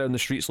running down the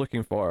streets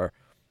looking for her.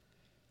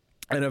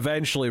 And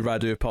eventually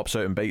Radu pops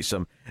out and bites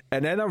him.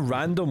 And then a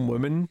random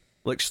woman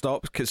like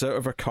stops, gets out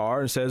of her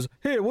car and says,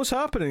 hey, what's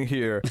happening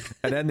here?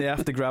 And then they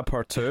have to grab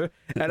her too.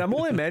 And I'm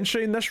only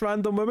mentioning this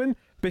random woman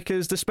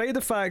because despite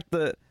the fact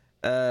that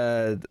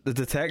the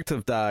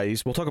detective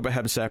dies, we'll talk about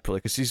him separately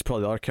because he's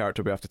probably the other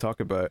character we have to talk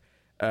about.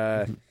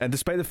 And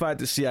despite the fact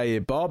that CIA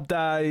Bob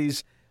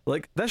dies,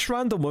 like this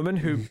random woman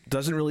who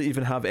doesn't really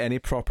even have any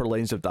proper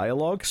lines of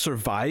dialogue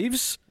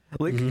survives.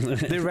 Like,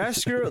 they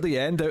rescue her at the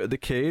end out of the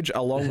cage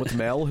along with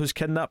Mel, who's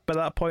kidnapped by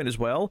that point as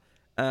well,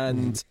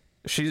 and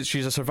she's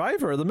a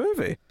survivor of the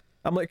movie.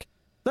 I'm like,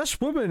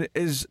 this woman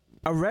is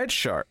a red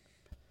shirt,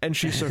 and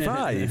she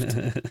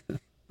survived.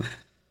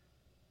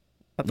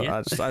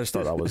 I just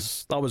thought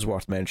that was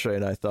worth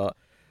mentioning, I thought.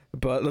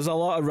 But there's a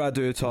lot of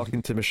Radu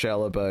talking to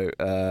Michelle about,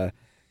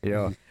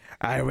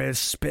 I will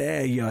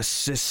spare your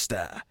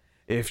sister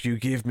if you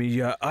give me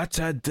your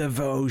utter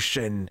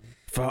devotion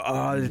for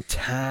all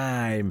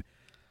time.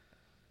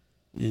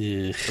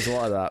 Yeah. There's a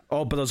lot of that.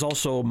 Oh, but there's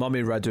also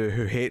Mummy Radu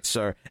who hates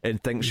her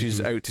and thinks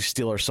she's out to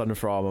steal her son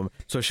from him.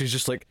 So she's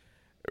just like,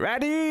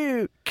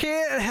 Radu,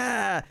 kill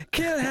her,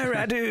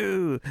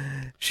 Radu.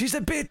 She's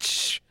a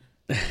bitch.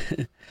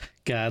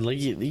 God, like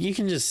you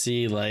can just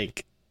see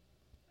like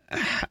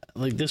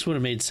this would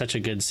have made such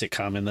a good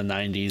sitcom in the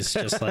 90s.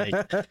 Just like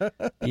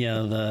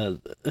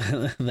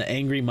the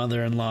angry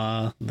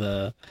mother-in-law,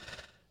 the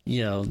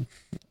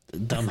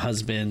dumb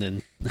husband,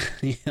 and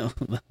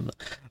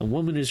a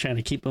woman who's trying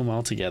to keep them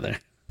all together.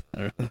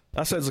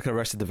 That sounds like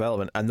Arrested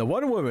Development, and the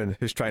one woman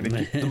who's trying to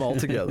keep them all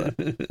together.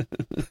 They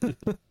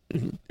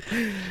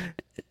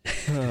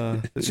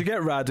should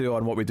get Radu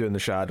on What We Do in the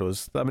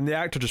Shadows. I mean, the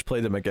actor just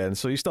played him again,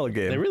 so he's still a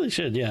game. They really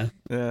should, yeah.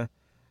 Yeah,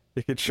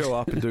 he could show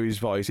up and do his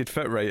voice. He'd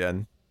fit right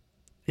in.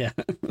 Yeah,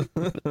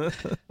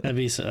 that'd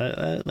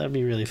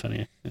be really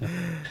funny. Yeah.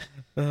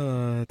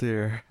 Oh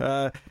dear.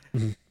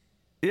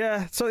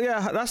 Yeah, so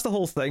that's the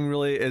whole thing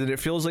really, and it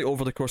feels like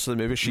over the course of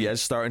the movie she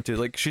is starting to,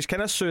 like, she's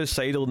kind of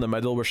suicidal in the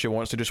middle where she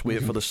wants to just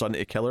wait for the son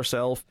to kill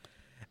herself,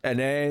 and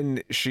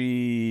then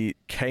she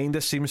kind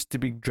of seems to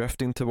be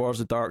drifting towards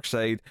the dark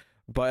side,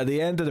 but at the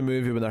end of the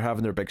movie when they're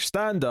having their big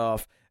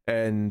standoff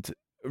and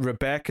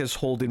Rebecca's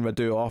holding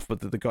Radu off with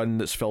the gun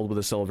that's filled with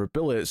the silver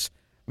bullets,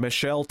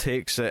 Michelle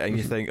takes it and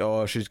you think,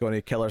 oh, she's going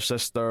to kill her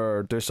sister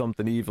or do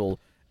something evil,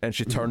 and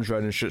she turns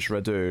around and shoots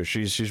Radu.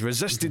 She's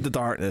resisted the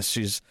darkness.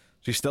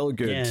 She's still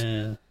good.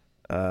 Yeah.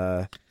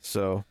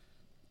 So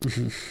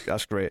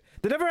that's great.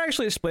 They never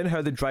actually explain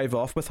how they drive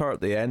off with her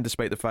at the end,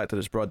 despite the fact that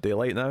it's broad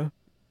daylight now.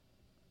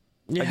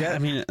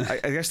 Yeah,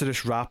 I guess they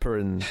just wrap her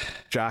in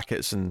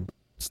jackets and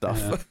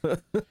stuff.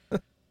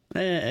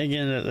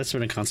 Again, that's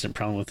been a constant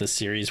problem with this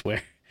series,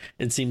 where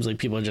it seems like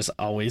people are just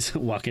always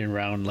walking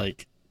around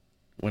like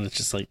when it's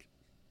just like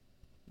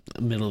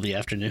middle of the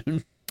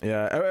afternoon.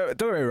 Yeah,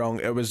 don't get me wrong,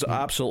 it was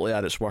absolutely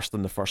at its worst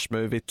in the first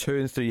movie. 2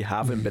 and 3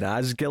 haven't been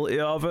as guilty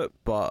of it,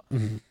 but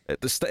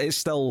it's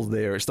still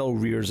there. It still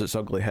rears its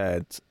ugly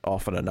head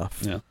often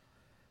enough. Yeah.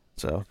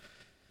 So.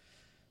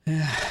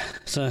 Yeah.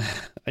 So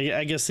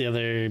I guess the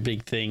other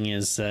big thing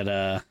is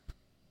that,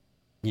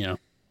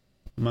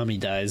 Mommy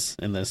dies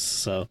in this,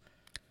 so.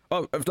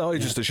 Oh, if not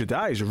just that she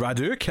dies,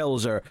 Radu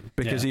kills her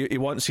because he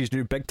wants his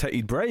new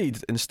big-titted bride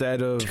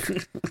instead of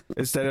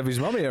his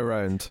mummy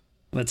around.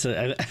 I'm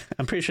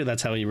pretty sure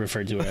that's how he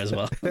referred to her as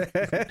well.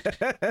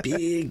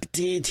 Big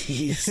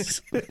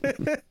titties.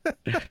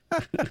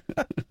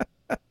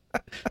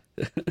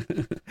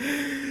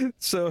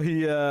 So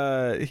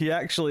he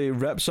actually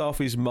rips off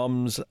his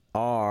mum's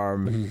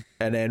arm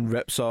and then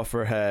rips off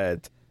her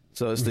head.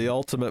 So it's the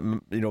ultimate,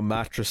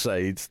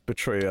 matricide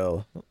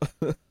betrayal.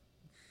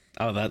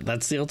 Oh,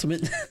 that's the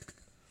ultimate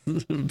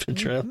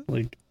betrayal.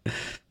 Like,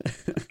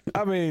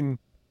 I mean,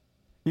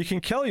 you can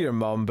kill your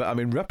mum, but I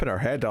mean, ripping her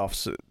head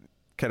off's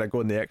kind of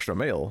going the extra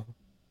mile.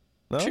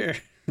 No? Sure.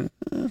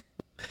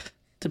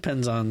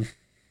 Depends on,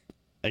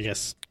 I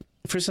guess.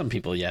 For some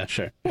people, yeah,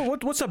 sure. Well,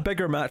 what's a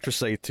bigger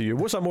matricide to you?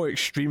 What's a more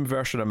extreme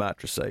version of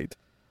matricide?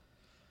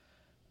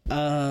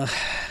 Tying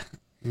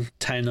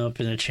up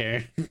in a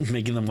chair,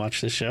 making them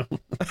watch the show.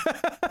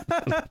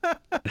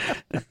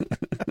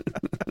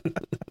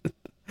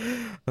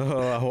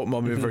 Oh, I hope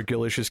Mummy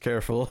Virgilish is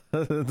careful.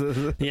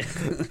 Yeah.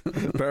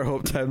 Better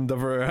hope Tim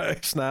never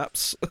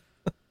snaps.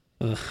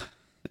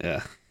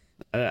 Yeah.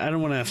 I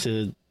don't want to have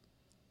to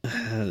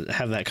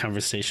have that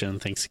conversation on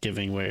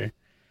Thanksgiving where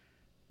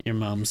your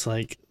mom's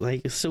like,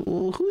 so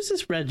who's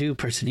this Radu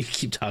person you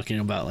keep talking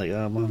about? Like,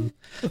 Mom,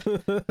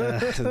 don't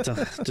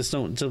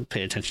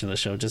pay attention to the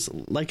show. Just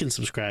like and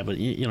subscribe, but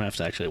you don't have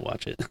to actually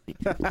watch it.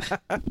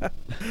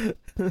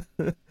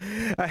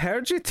 I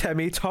heard you,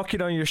 Timmy,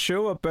 talking on your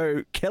show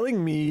about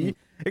killing me.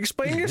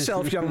 Explain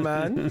yourself, young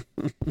man.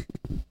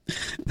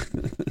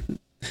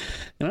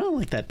 I don't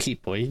like that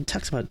Pete boy. He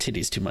talks about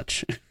titties too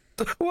much.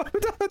 Whoa. I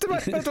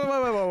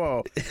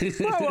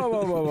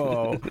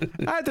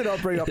do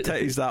not bring up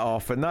titties that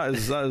often. That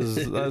is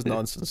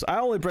nonsense. I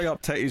only bring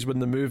up titties when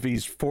the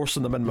movie's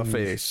forcing them in my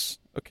face.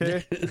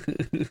 Okay.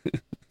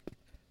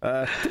 To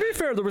be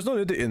fair, there was no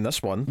nudity in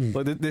this one.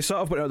 Like they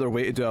sort of went out of their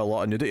way to do a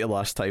lot of nudity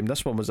last time.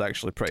 This one was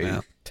actually pretty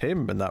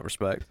tame in that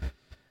respect.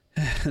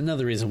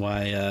 Another reason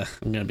why I'm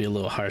going to be a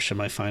little harsh in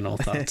my final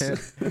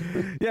thoughts.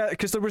 Yeah,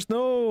 because there was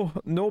no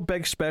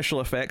big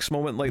special effects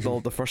moment like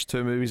the first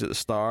two movies at the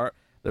start.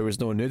 There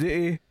was no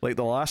nudity like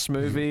the last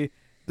movie.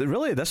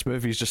 Really, this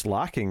movie is just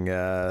lacking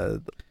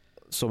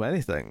so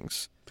many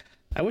things.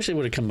 I wish they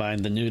would have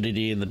combined the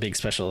nudity and the big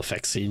special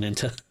effects scene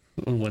into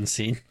one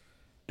scene.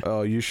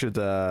 Oh, you should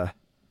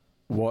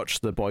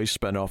watch the Boys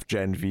spin-off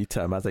Gen V,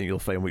 Tim. I think you'll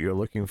find what you're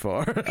looking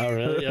for. Oh,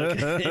 really?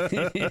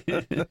 Okay.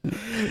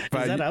 Is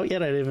that out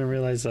yet? I didn't even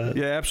realize that.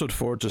 Yeah, episode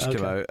 4 just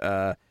came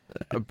out.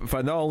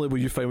 But not only will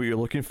you find what you're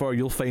looking for,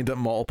 you'll find it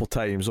multiple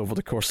times over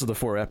the course of the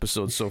 4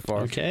 episodes so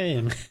far.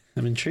 Okay,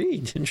 I'm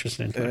intrigued.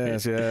 Interesting.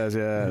 Yes.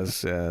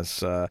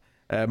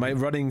 My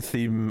running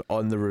theme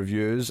on the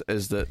reviews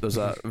is that there's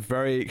a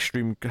very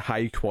extreme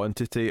high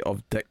quantity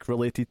of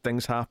dick-related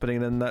things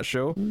happening in that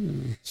show.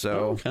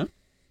 So,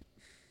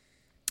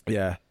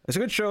 yeah, it's a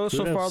good show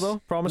so far,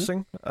 though.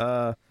 Promising.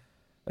 If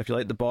you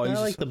like the Boys, I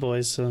like the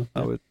Boys, so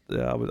I would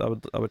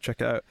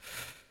check it out.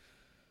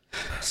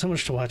 So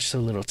much to watch,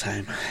 so little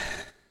time.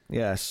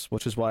 Yes,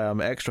 which is why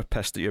I'm extra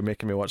pissed that you're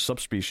making me watch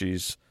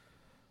Subspecies.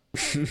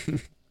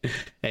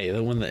 Hey,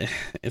 the one that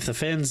if the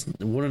fans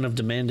wouldn't have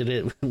demanded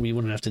it, we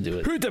wouldn't have to do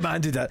it. Who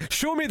demanded it?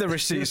 Show me the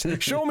receipts.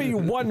 Show me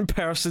one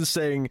person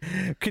saying,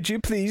 "Could you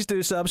please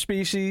do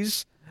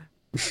Subspecies?"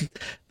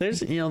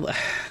 There's,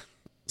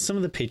 some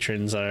of the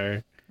patrons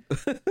are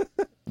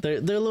they're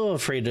a little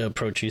afraid to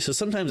approach you, so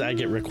sometimes I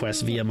get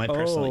requests via my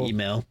personal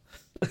email.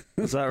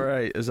 Is that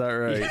right?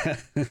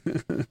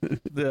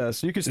 Yeah,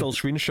 so you can still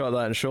screenshot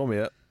that and show me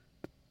it.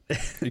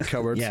 You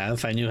cowards. Yeah,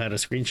 if I knew how to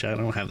screenshot, I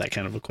don't have that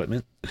kind of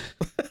equipment.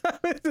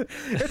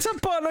 It's a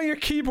button on your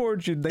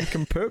keyboard, you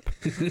nincompoop.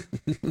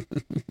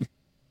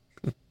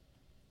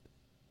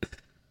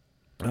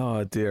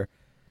 Oh dear.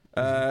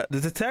 The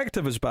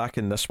detective is back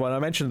in this one. I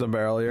mentioned him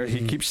earlier.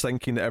 He keeps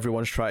thinking that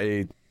everyone's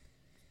trying to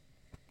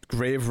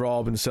grave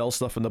rob and sell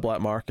stuff in the black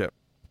market.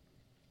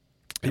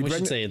 We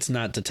should say it's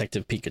not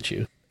Detective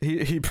Pikachu.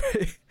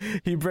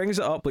 He brings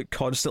it up like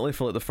constantly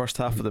for like the first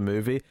half of the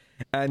movie,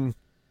 and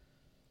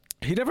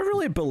he never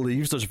really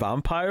believes there's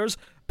vampires,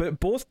 but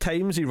both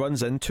times he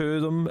runs into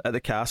them at the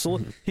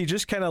castle, he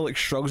just kind of like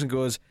shrugs and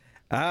goes,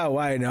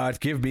 why not?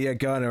 Give me a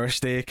gun or a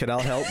steak and I'll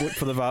help look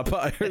for the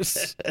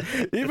vampires.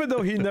 Even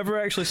though he never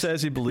actually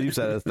says he believes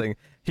anything.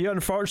 He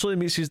unfortunately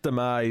meets his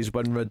demise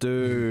when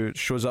Radu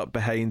shows up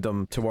behind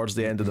him towards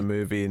the end of the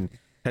movie, and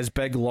his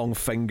big long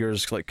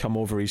fingers like come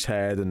over his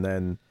head, and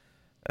then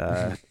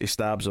he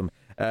stabs him.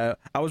 I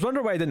was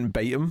wondering why he didn't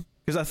bite him,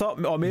 because I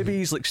thought, oh, maybe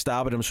he's like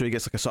stabbing him so he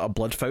gets like a sort of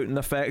blood fountain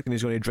effect and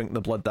he's going to drink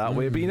the blood that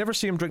way, but you never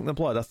see him drink the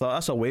blood. I thought,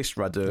 that's a waste,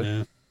 Radu.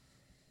 Yeah.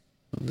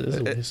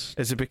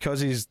 Is it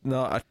because he's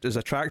not as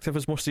attractive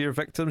as most of your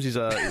victims? He's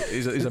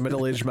a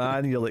middle-aged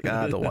man. You're like,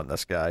 I don't want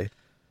this guy.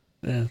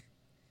 Yeah,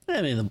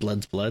 I mean, the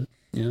blood's blood.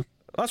 Yeah,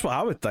 that's what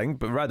I would think.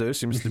 But Radu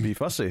seems to be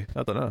fussy.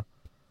 I don't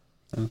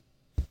know.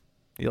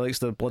 He likes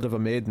the blood of a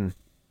maiden.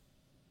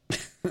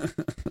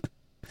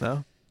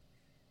 No,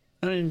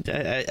 I mean,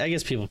 I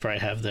guess people probably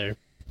have their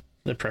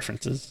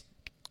preferences.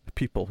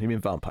 People? You mean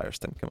vampires?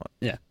 Then come on.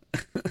 Yeah.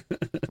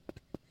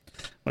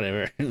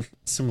 Whatever.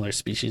 Similar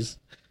species.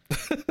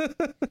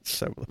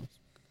 Similar.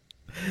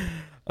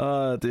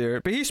 Oh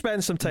dear. But he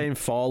spends some time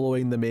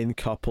following the main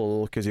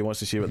couple because he wants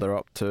to see what they're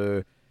up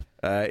to.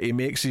 He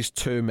makes these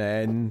two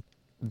men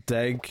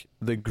dig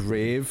the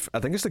grave. I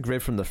think it's the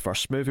grave from the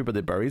first movie where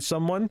they buried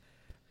someone.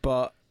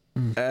 But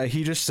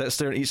he just sits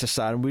there and eats a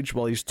sandwich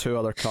while these two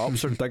other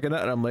cops are digging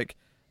it. And I'm like,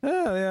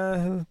 oh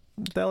yeah,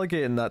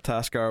 delegating that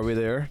task, are we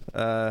there,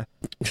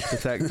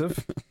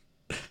 detective?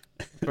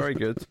 Very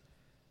good.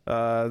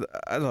 I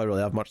don't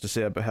really have much to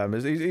say about him.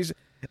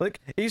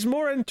 He's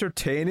more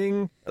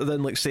entertaining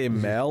than, like, say,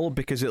 Mel,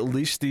 because at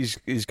least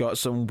he's got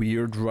some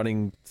weird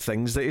running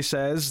things that he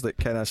says that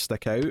kind of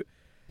stick out.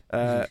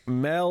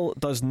 Mel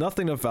does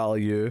nothing of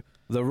value.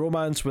 The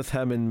romance with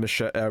him and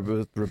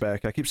with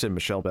Rebecca, I keep saying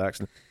Michelle by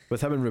accident,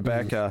 with him and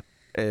Rebecca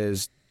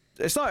it's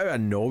not out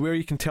of nowhere.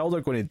 You can tell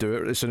they're going to do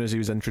it as soon as he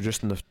was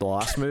introduced in the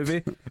last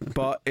movie,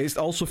 but it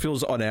also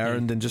feels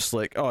unearned and just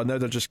like, oh, now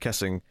they're just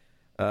kissing.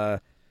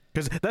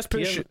 Because this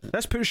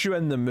puts you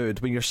in the mood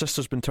when your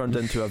sister's been turned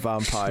into a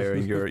vampire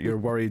and you're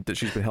worried that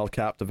she's been held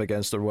captive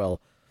against her will.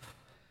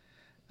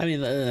 I mean,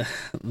 the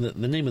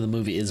name of the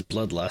movie is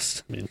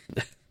Bloodlust. I mean,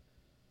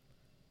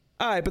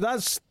 aye, but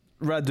that's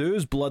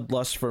Radu's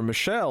bloodlust for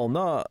Michelle,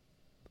 not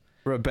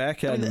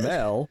Rebecca and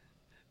Mel.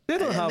 They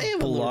don't have they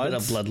have blood. A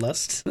little bit of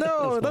bloodlust.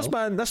 No,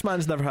 this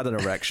man's never had an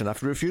erection. I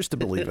refuse to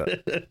believe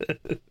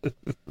it.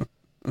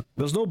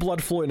 There's no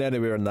blood floating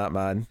anywhere in that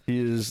man. He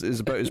is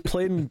about as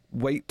plain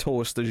white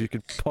toast as you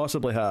could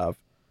possibly have.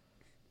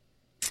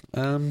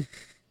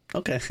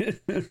 Okay.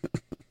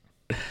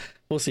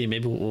 We'll see.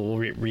 Maybe we'll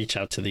reach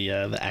out to the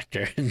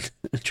actor and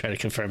try to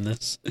confirm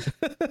this.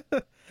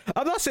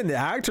 I'm not saying the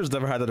actor's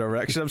never had an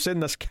erection. I'm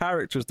saying this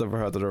character's never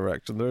had an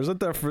erection. There's a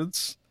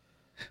difference.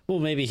 Well,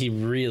 maybe he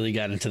really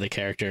got into the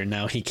character and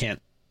now he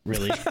can't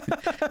really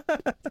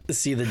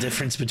see the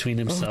difference between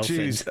himself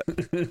and...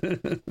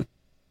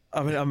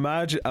 I mean,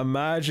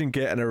 imagine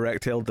getting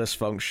erectile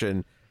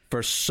dysfunction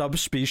for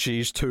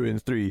Subspecies 2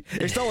 and 3.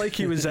 It's not like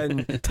he was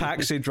in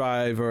Taxi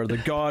Driver, The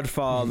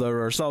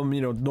Godfather, or some,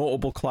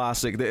 notable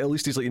classic that at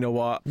least he's like, you know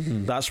what,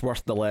 that's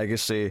worth the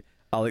legacy.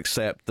 I'll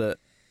accept that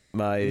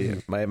my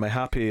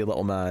happy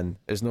little man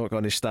is not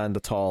going to stand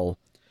at all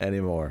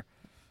anymore.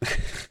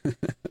 I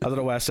don't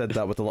know why I said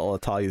that with a little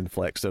Italian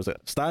flex. There's a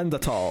stand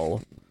at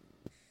all.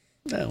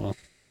 Oh, well.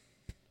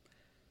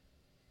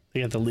 They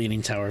got the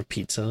Leaning Tower of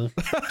Pizza,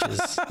 which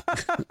is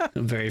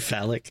very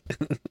phallic.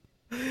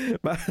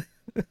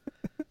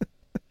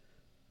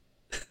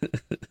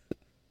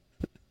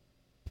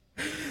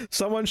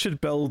 Someone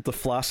should build the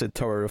Flaccid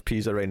Tower of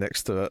Pisa right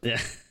next to it.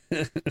 Yeah.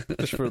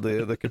 Just for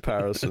the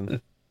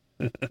comparison.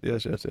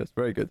 Yes.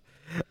 Very good.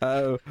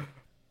 I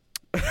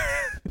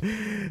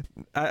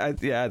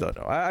don't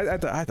know. I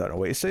don't know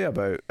what to say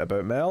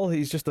about Mel.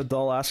 He's just a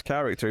dull ass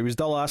character. He was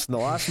dull ass in the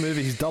last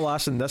movie. He's dull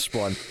ass in this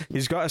one.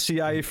 He's got a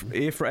CIA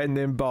friend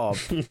named Bob.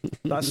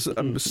 That's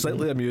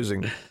slightly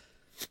amusing.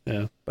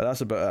 Yeah, but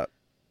that's about it.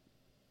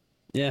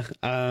 Yeah.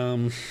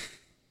 I'm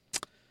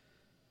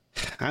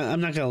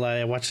not gonna lie.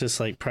 I watched this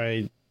like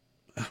probably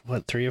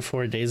 3 or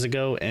 4 days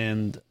ago,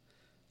 and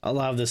a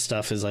lot of this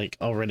stuff is like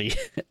already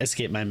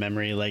escaped my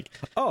memory. Like,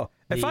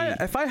 if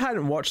I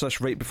hadn't watched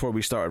this right before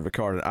we started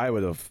recording, I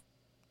would have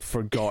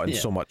forgotten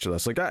so much of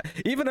this. Like,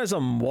 even as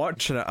I'm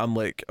watching it, I'm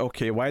like,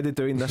 okay, why are they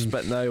doing this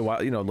bit now? Why,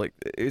 like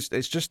it's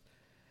just.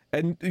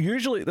 And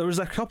usually there was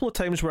a couple of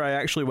times where I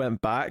actually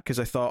went back because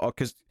I thought,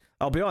 because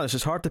I'll be honest,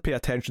 it's hard to pay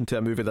attention to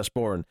a movie this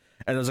boring.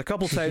 And there's a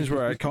couple of times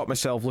where I caught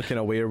myself looking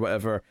away or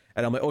whatever,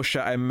 and I'm like, oh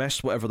shit, I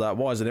missed whatever that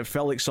was, and it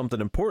felt like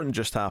something important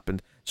just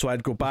happened. So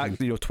I'd go back,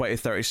 20,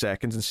 30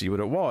 seconds and see what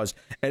it was.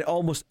 And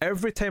almost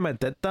every time I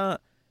did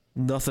that,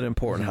 nothing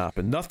important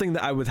happened. Nothing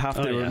that I would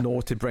have to know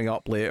to bring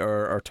up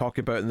later or talk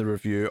about in the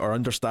review or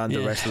understand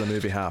the rest of the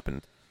movie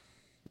happened.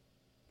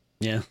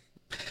 Yeah.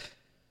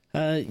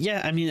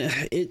 I mean,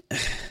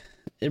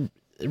 it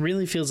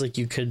really feels like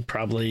you could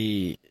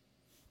probably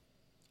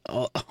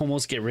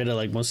almost get rid of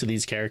like most of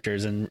these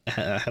characters and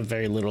have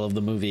very little of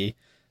the movie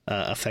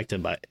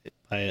affected by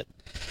it.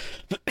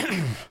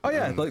 Oh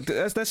yeah, like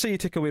let's say you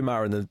take away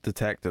Mara and the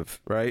detective,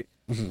 right?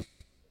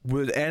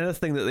 would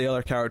anything that the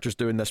other characters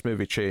do in this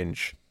movie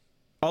change?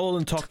 Other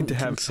than talking to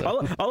him,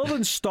 so. other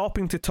than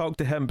stopping to talk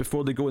to him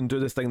before they go and do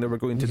the thing they were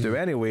going to do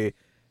anyway,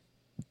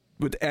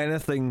 would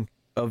anything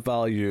of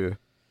value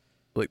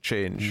like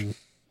change?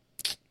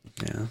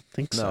 Yeah, I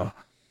think so.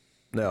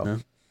 No.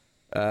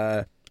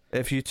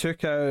 If you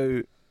took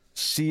out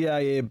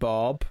CIA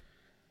Bob,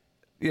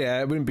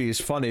 yeah, it wouldn't be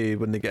as funny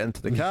when they get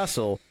into the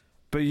castle,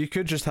 but you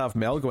could just have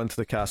Mel go into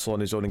the castle on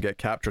his own and get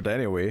captured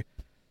anyway.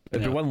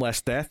 It'd be one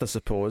less death, I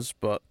suppose,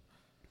 but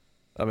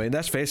I mean,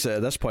 let's face it,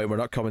 at this point, we're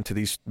not coming to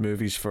these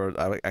movies for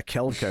a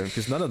kill count,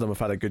 because none of them have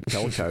had a good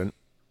kill count.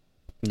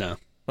 No.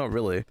 Not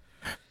really.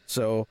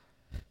 So,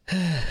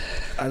 I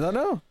don't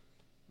know.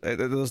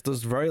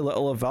 There's very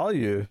little of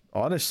value,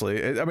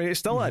 honestly. I mean, it's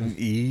still an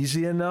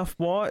easy enough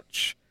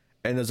watch,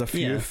 and there's a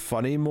few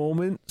funny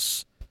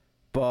moments,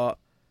 but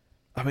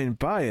I mean,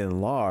 by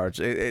and large,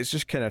 it's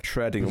just kind of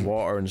treading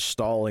water and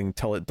stalling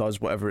till it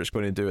does whatever it's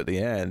going to do at the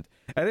end.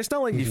 And it's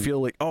not like you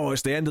feel like, oh,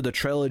 it's the end of the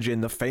trilogy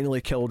and they finally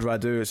killed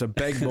Radu. It's a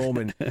big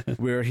moment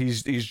where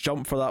he's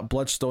jumped for that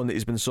bloodstone that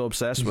he's been so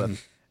obsessed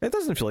with. It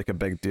doesn't feel like a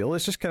big deal.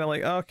 It's just kind of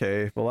like,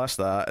 okay, well, that's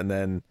that, and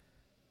then,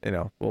 you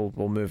know,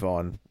 we'll move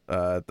on.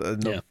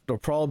 There'll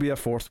probably be a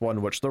fourth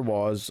one, which there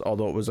was,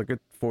 although it was a good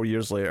 4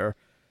 years later.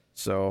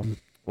 So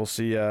we'll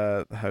see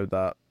how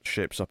that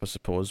shapes up, I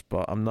suppose.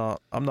 But I'm not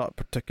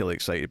particularly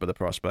excited by the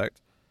prospect.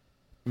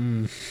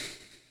 Yeah,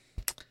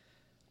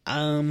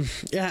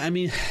 I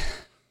mean,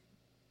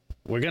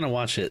 we're gonna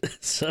watch it.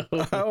 So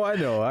oh, I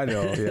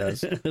know,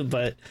 yes.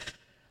 But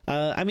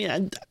I mean,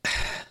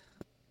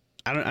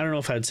 I don't know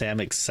if I would say I'm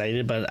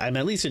excited, but I'm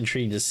at least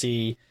intrigued to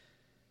see.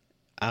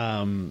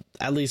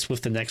 At least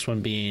with the next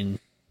one being,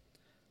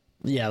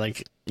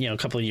 like, you know, a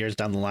couple of years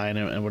down the line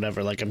and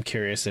whatever. Like, I'm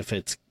curious if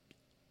it's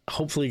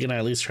hopefully gonna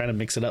at least try to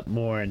mix it up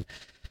more and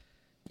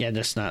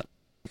just not,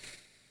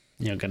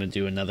 you know, gonna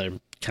do another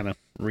kind of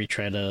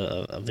retread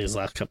of these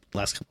last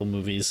couple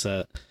movies.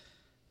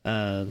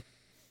 That's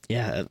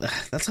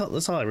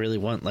all I really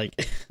want.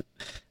 Like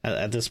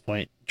at this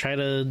point, try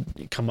to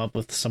come up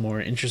with some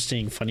more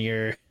interesting,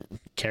 funnier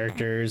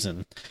characters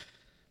and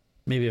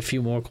maybe a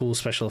few more cool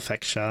special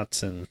effects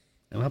shots, and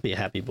I'll be a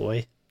happy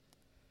boy.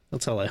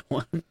 That's all I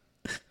want.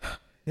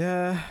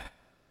 Yeah.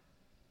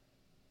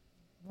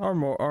 Or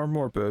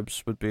more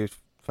boobs would be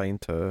fine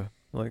too.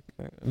 Like,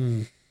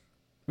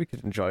 we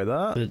could enjoy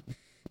that. But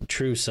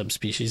true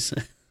subspecies.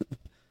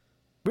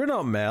 We're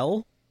not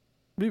Mel.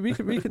 We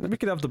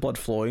could have the blood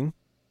flowing.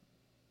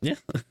 Yeah.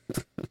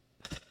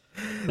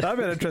 That'd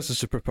be an interesting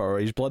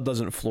superpower. His blood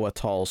doesn't flow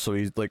at all, so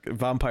he's like,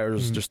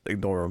 vampires just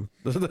ignore him.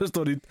 There's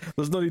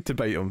no need to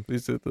bite him.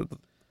 It's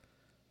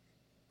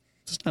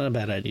not a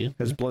bad idea.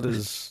 His blood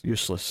is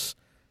useless.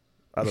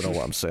 I don't know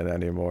what I'm saying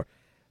anymore.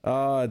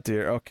 Oh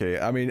dear. Okay.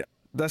 I mean,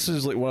 this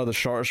is like one of the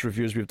shortest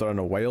reviews we've done in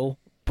a while,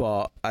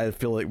 but I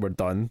feel like we're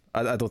done.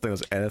 I don't think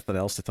there's anything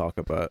else to talk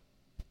about.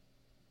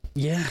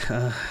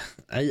 Yeah.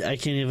 I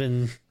can't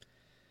even.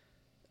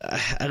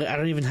 I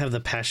don't even have the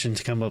passion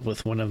to come up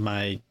with one of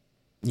my,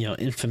 you know,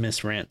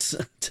 infamous rants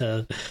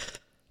to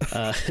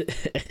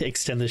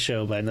extend the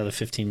show by another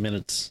 15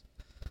 minutes.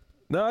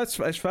 No, it's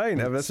fine.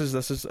 This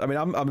is. I mean,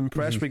 I'm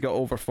impressed we got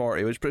over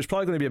 40, which is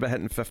probably going to be about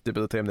hitting 50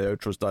 by the time the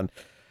outro's done.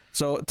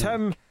 So,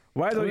 Tim,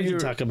 why don't you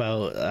talk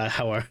about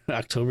how our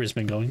October's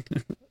been going?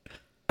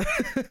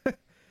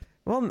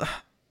 Well,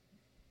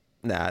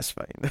 nah, it's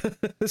fine.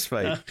 It's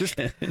fine.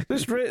 Okay.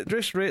 Just rate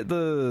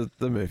the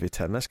movie,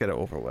 Tim. Let's get it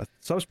over with.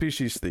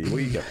 Subspecies 3. What do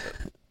you give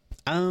it?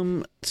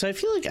 So I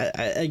feel like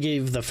I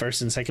gave the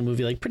first and second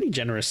movie like pretty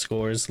generous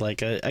scores.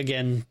 Like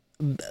again,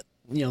 you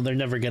know, they're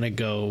never gonna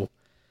go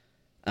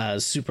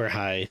super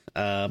high.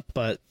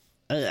 But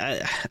I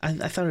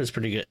thought it was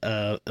pretty good,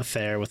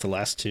 fair with the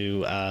last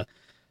two.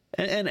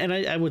 And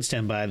I would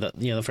stand by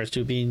the first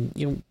two being,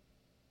 you know,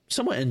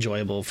 somewhat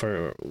enjoyable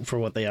for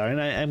what they are,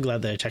 and I'm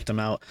glad that I checked them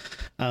out.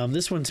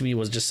 This one to me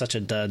was just such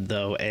a dud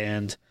though,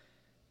 and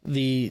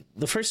the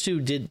first two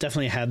did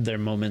definitely had their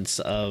moments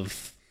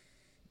of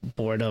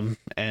boredom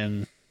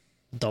and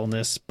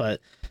dullness,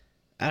 but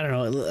I don't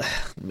know,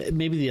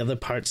 maybe the other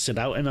parts stood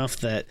out enough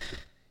that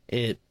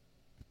it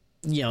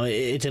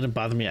didn't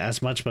bother me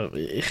as much, but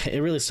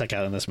it really stuck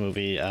out in this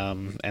movie.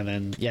 And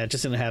then it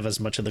just didn't have as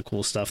much of the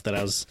cool stuff that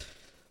I was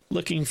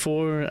looking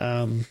for.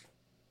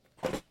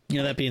 You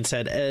know, that being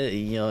said,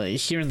 you know,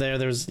 here and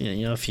there's,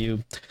 you know, a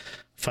few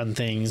fun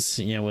things,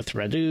 you know, with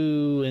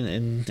Radu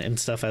and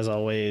stuff as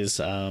always.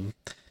 Not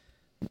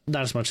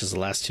as much as the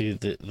last two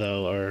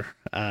though,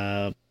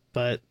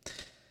 but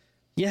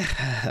yeah,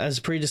 I was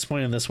pretty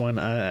disappointed in this one.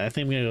 I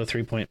think I'm gonna go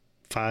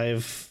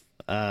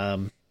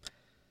 3.5,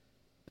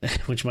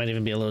 which might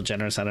even be a little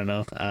generous. I don't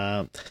know.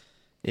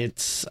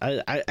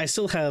 I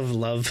still have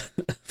love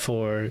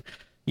for,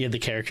 you know, the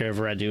character of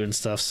Radu and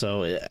stuff,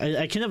 so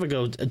I can never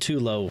go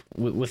too low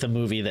with a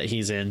movie that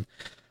he's in.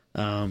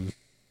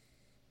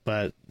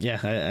 But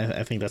yeah,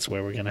 I think that's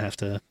where we're gonna have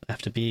to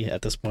be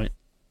at this point.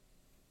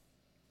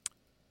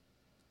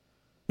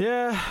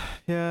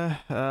 Yeah.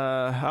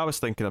 I was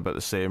thinking about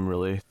the same,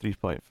 really.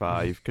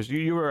 3.5, because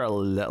you were a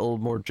little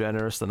more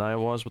generous than I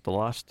was with the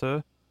last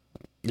two.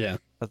 Yeah,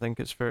 I think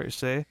it's fair to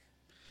say.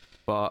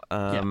 But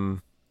yeah.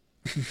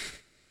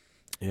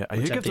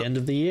 which at the end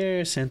of the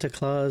year, Santa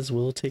Claus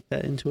will take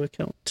that into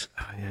account.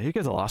 Yeah, you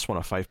give the last one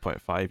a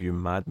 5.5, you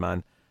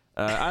madman.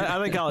 I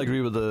think I'll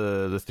agree with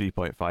the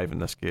 3.5 in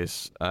this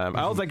case. I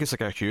don't think it's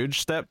like a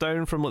huge step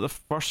down from like the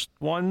first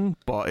one,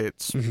 but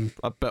it's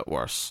a bit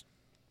worse.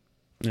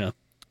 Yeah.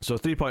 So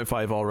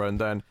 3.5 all round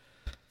then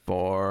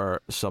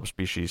for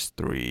Subspecies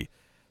 3.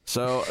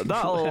 So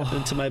that'll... What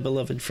happened to my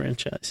beloved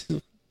franchise?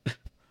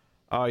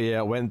 Oh yeah,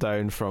 it went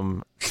down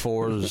from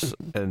 4s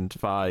and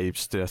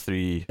 5s to a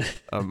 3.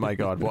 Oh my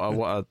god,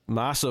 what a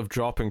massive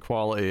drop in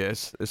quality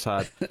it's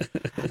had.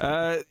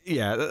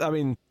 Yeah, I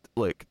mean,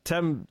 look,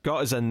 Tim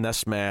got us in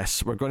this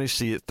mess. We're going to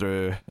see it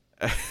through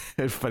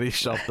and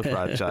finish up the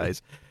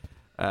franchise.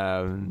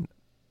 I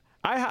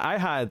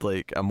had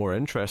like a more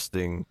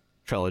interesting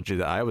trilogy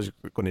that I was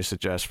going to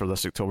suggest for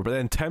this October, but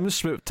then Tim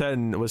swooped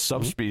in with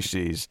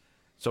Subspecies,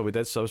 so we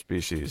did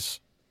Subspecies.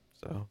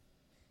 So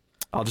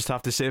I'll just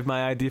have to save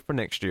my idea for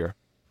next year.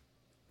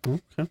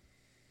 Okay.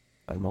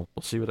 And we'll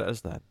see what it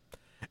is then.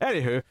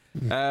 Anywho,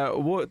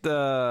 what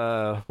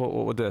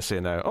did I say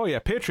now? Oh yeah,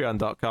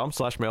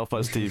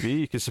 patreon.com/MailFuzzTV.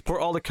 You can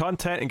support all the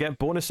content and get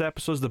bonus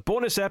episodes. The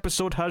bonus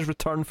episode has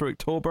returned for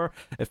October.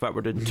 In fact,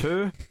 we're doing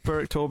 2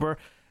 for October.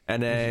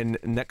 And then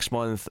next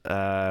month,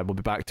 we'll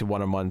be back to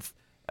 1 a month.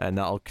 And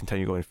that'll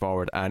continue going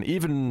forward. And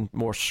even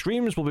more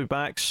streams will be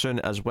back soon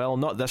as well.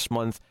 Not this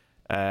month,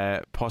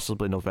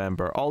 possibly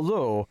November.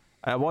 Although,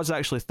 I was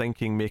actually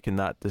thinking making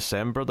that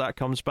December that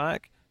comes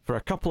back for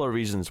a couple of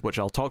reasons, which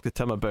I'll talk to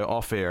Tim about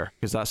off air,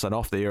 because that's an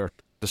off-the-air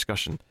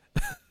discussion.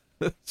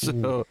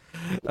 So,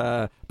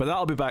 but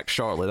that'll be back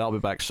shortly. That'll be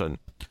back soon.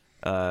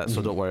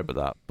 So don't worry about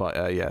that.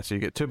 But yeah, so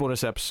you get 2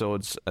 bonus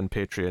episodes and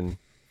Patreon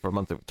for a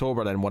month of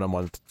October, and then 1 a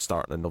month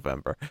starting in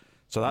November.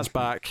 So that's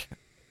back.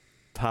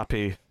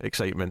 Happy,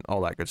 excitement,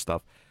 all that good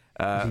stuff.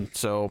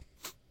 So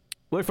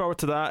look forward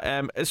to that.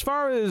 As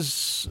far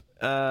as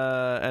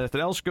anything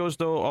else goes,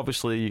 though,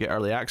 obviously you get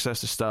early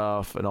access to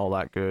stuff and all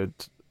that good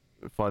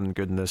fun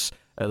goodness.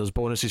 There's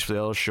bonuses for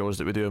the other shows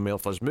that we do in Mail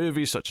Fuzz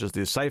Movies, such as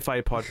the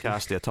Sci-Fi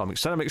podcast, the Atomic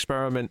Cinema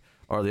Experiment,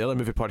 or the other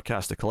movie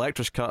podcast, the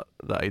Collector's Cut,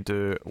 that I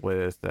do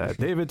with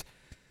David.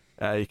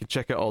 You can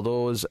check out all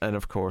those, and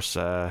of course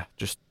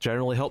just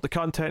generally help the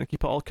content and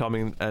keep it all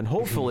coming, and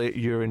hopefully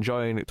you're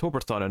enjoying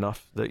Octoberthon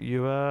enough that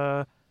you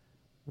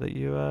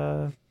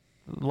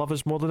love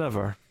us more than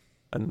ever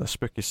in the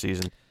spooky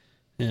season.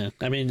 Yeah,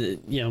 I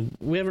mean,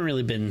 we haven't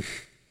really been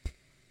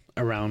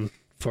around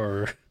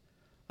for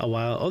a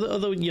while,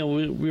 although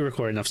we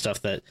record enough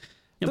stuff that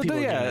people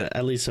are getting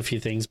at least a few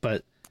things,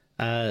 but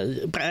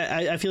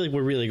I feel like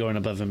we're really going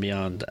above and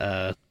beyond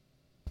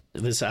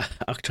this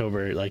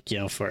October,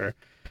 for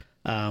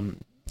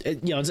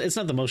it's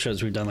not the most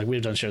shows we've done. Like,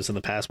 we've done shows in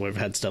the past where we've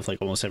had stuff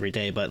like almost every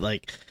day, but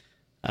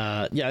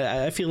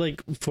I feel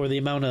like for the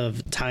amount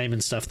of time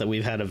and stuff that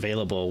we've had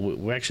available,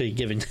 we're actually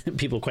giving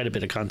people quite a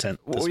bit of content.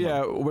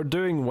 We're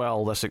doing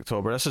well this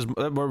October. We're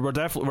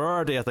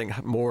already, I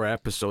think, more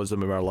episodes than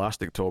we were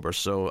last October,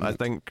 so I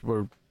think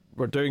we're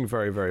doing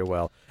very, very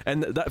well.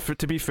 And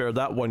to be fair,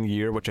 that 1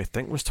 year, which I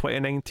think was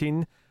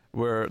 2019,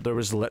 where there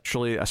was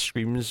literally a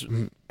Screams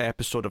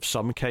episode of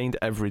some kind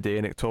every day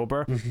in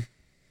October,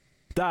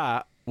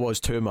 that was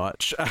too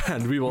much,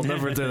 and we will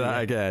never do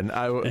that again.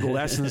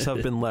 Lessons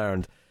have been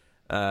learned.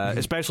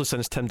 Especially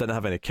since Tim didn't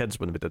have any kids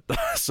when we did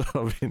that, so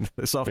I mean,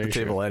 it's off the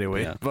table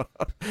anyway. Yeah. But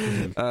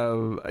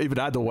even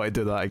I don't want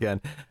to do that again.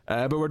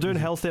 But we're doing a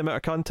healthy amount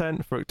of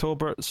content for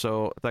October,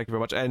 so thank you very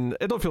much. And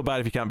don't feel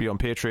bad if you can't be on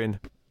Patreon.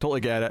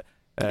 Totally get it.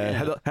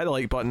 Hit the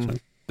like button.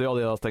 Do all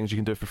the other things you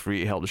can do for free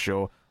to help the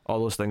show. All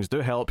those things do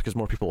help because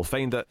more people will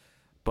find it.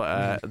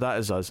 But that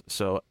is us.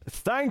 So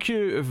thank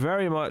you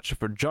very much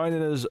for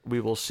joining us.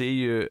 We will see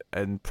you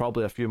in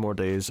probably a few more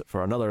days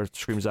for another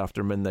Screams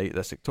After Midnight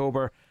this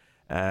October.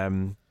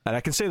 And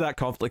I can say that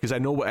confidently because I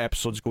know what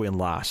episode's going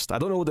last. I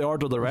don't know what the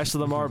order the rest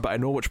of them are, but I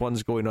know which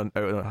one's going on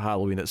out on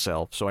Halloween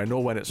itself, so I know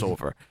when it's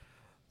over.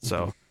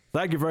 So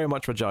thank you very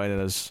much for joining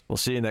us. We'll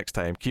see you next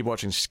time. Keep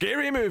watching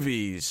scary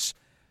movies.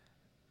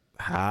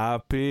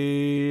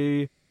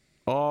 Happy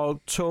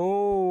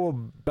October.